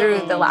resilient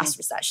through the last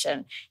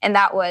recession. And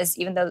that was,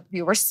 even though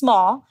we were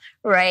small,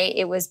 right,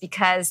 it was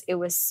because it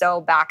was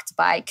so backed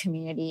by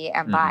community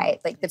and by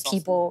like the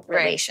people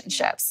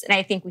relationships. And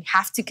I think we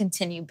have to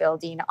continue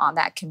building on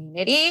that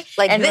community.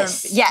 Like and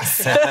this.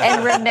 Yes.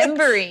 And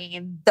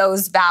remembering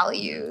those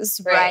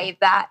values, right?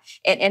 That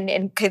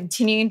and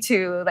continuing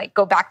to like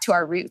go back to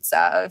our roots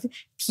of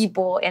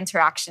people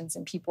interactions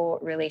and people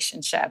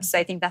relationships. So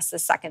I think that's the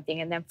second thing.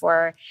 And then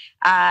for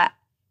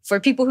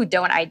people who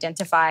don't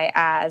identify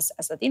as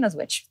Latinos,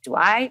 which do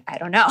I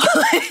don't know,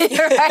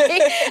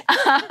 right?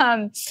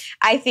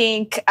 I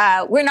think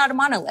we're not a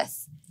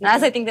monolith. And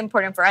that's, I think,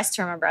 important for us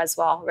to remember as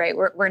well, right?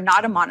 We're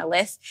not a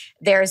monolith.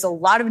 There's a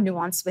lot of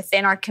nuance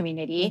within our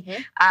community.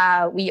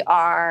 We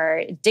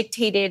are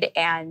dictated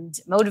and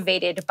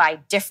motivated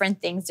by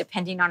different things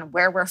depending on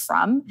where we're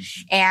from.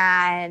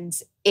 And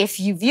if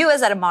you view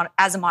us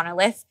as a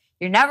monolith,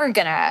 you're never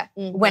gonna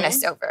win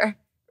us over.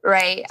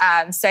 Right.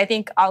 So I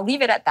think I'll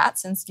leave it at that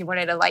since you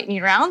wanted a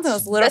lightning round. That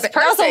was a little bit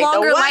perfect. That was a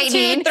longer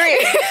lightning. 1, 2,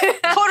 3.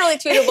 Totally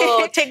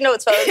tweetable. Take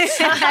notes,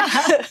 folks.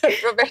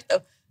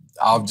 Roberto.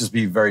 I'll just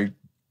be very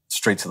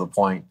straight to the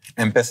point.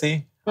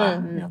 Empathy,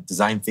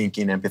 design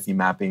thinking, empathy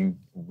mapping.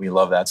 We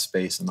love that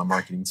space in the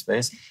marketing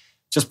space.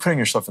 Just putting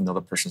yourself in the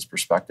other person's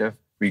perspective,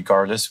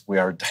 regardless. We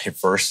are a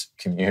diverse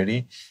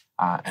community,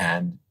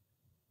 and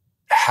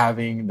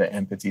having the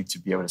empathy to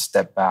be able to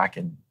step back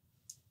and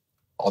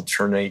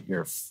alternate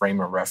your frame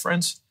of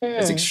reference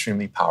is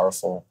extremely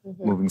powerful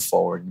moving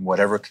forward in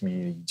whatever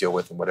community you deal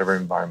with, in whatever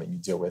environment you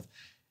deal with.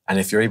 And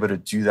if you're able to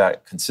do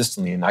that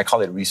consistently, and I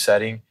call it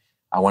resetting,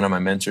 one of my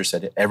mentors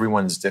said,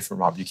 everyone is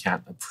different, Rob. You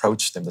can't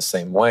approach them the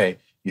same way.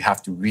 You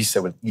have to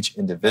reset with each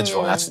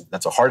individual.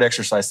 That's a hard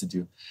exercise to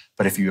do.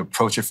 But if you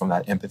approach it from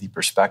that empathy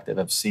perspective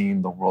of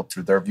seeing the world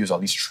through their views, at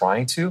least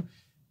trying to,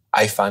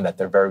 I find that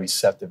they're very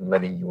receptive in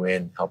letting you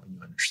in, helping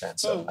you understand.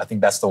 So I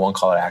think that's the one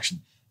call to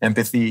action.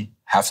 Empathy,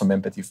 have some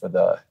empathy for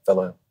the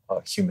fellow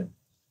human.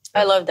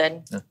 I love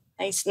that. Yeah.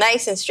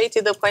 Nice and straight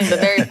to the point, but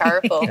very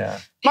powerful.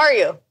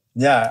 Mario.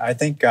 Yeah, I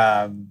think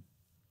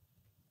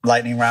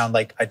lightning round,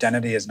 like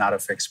identity is not a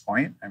fixed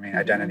point. I mean,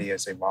 identity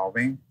is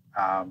evolving.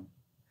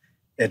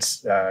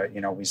 It's,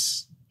 we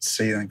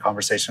see in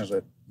conversations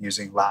with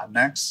using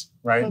Latinx,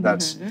 right?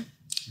 That's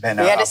been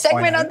we had a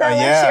segment on that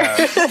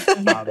last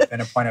year.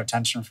 Been a point of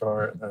tension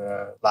for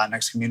the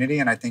Latinx community.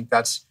 And I think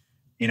that's,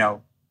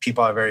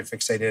 people are very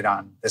fixated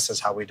on this is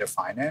how we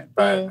define it.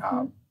 But,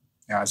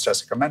 as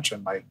Jessica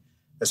mentioned, like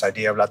this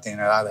idea of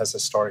Latinidad has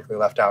historically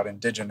left out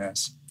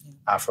Indigenous,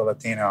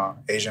 Afro-Latino,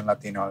 Asian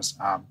Latinos.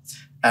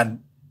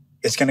 And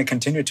it's going to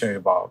continue to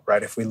evolve,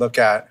 right? If we look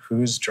at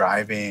who's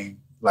driving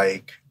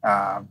like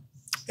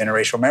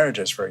interracial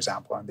marriages, for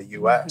example, in the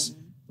US,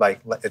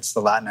 like it's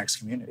the Latinx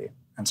community.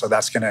 And so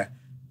that's going to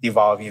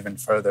evolve even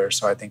further.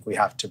 So I think we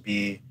have to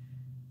be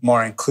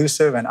more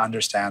inclusive and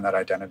understand that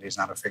identity is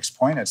not a fixed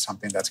point. It's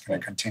something that's going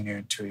to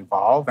continue to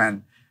evolve.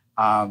 And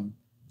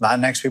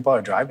Latinx people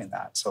are driving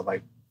that. So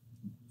like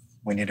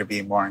we need to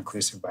be more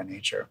inclusive by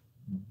nature.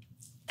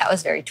 That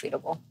was very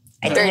tweetable.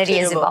 Identity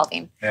is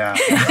evolving. Yeah.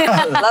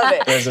 Love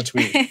it. There's a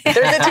tweet. There's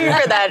a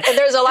tweet for that. And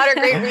there's a lot of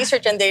great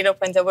research and data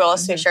points that we'll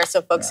also share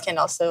so folks can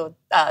also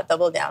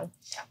double down.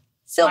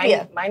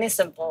 Silvia. Mine is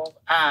simple.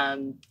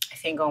 I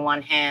think on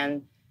one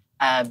hand,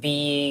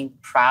 being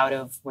proud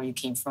of where you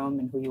came from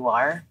and who you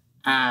are.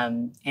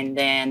 And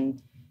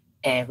then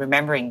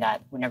remembering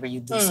that whenever you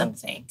do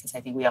something, because I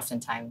think we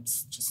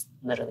oftentimes just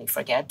literally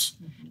forget.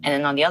 And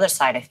then on the other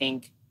side, I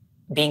think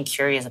being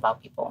curious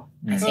about people.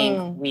 I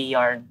think we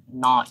are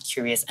not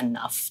curious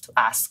enough to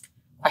ask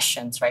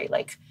questions, right?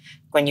 Like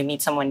when you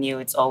meet someone new,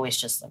 it's always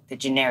just like the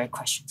generic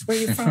questions. Where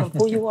are you from?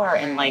 Who you are?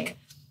 And like,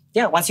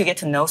 yeah, once you get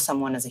to know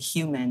someone as a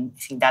human, I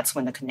think that's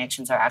when the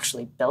connections are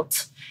actually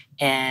built.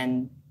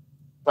 And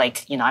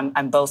like, you know,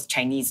 I'm both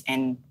Chinese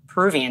and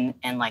Peruvian,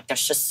 and like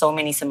there's just so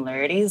many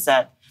similarities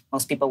that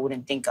most people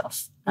wouldn't think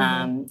of.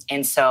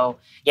 And so,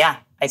 yeah,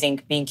 I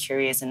think being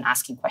curious and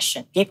asking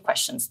deep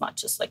questions, not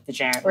just like the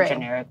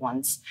generic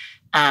ones,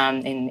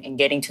 and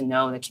getting to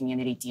know the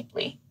community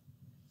deeply.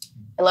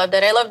 I love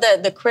that. I love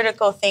the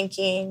critical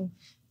thinking,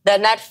 the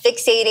not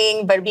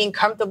fixating, but being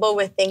comfortable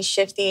with things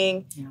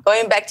shifting,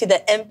 going back to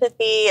the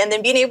empathy, and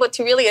then being able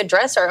to really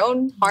address our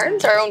own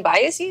harms, our own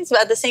biases,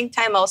 but at the same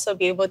time also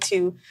be able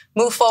to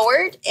move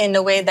forward in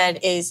a way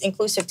that is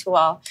inclusive to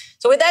all.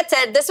 So with that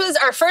said, this was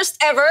our first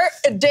ever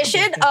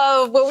edition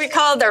of what we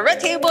call the Red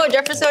Table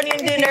Jeffersonian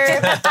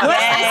Dinner, Nuestra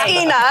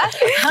Esquina.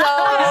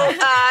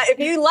 So if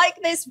you like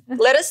this,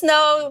 let us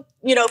know,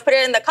 you know, put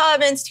it in the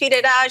comments, tweet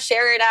it out,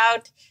 share it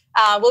out.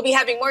 We'll be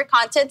having more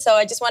content. So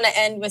I just want to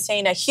end with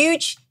saying a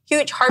huge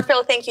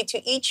heartfelt thank you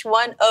to each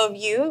one of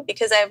you,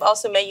 because I've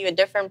also met you in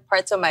different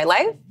parts of my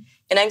life.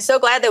 And I'm so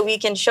glad that we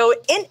can show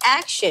in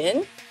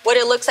action what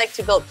it looks like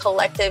to build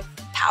collective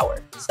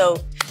power. So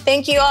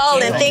thank you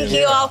all, and thank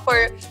you all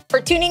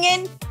for tuning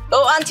in. Go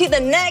on to the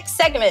next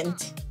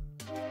segment.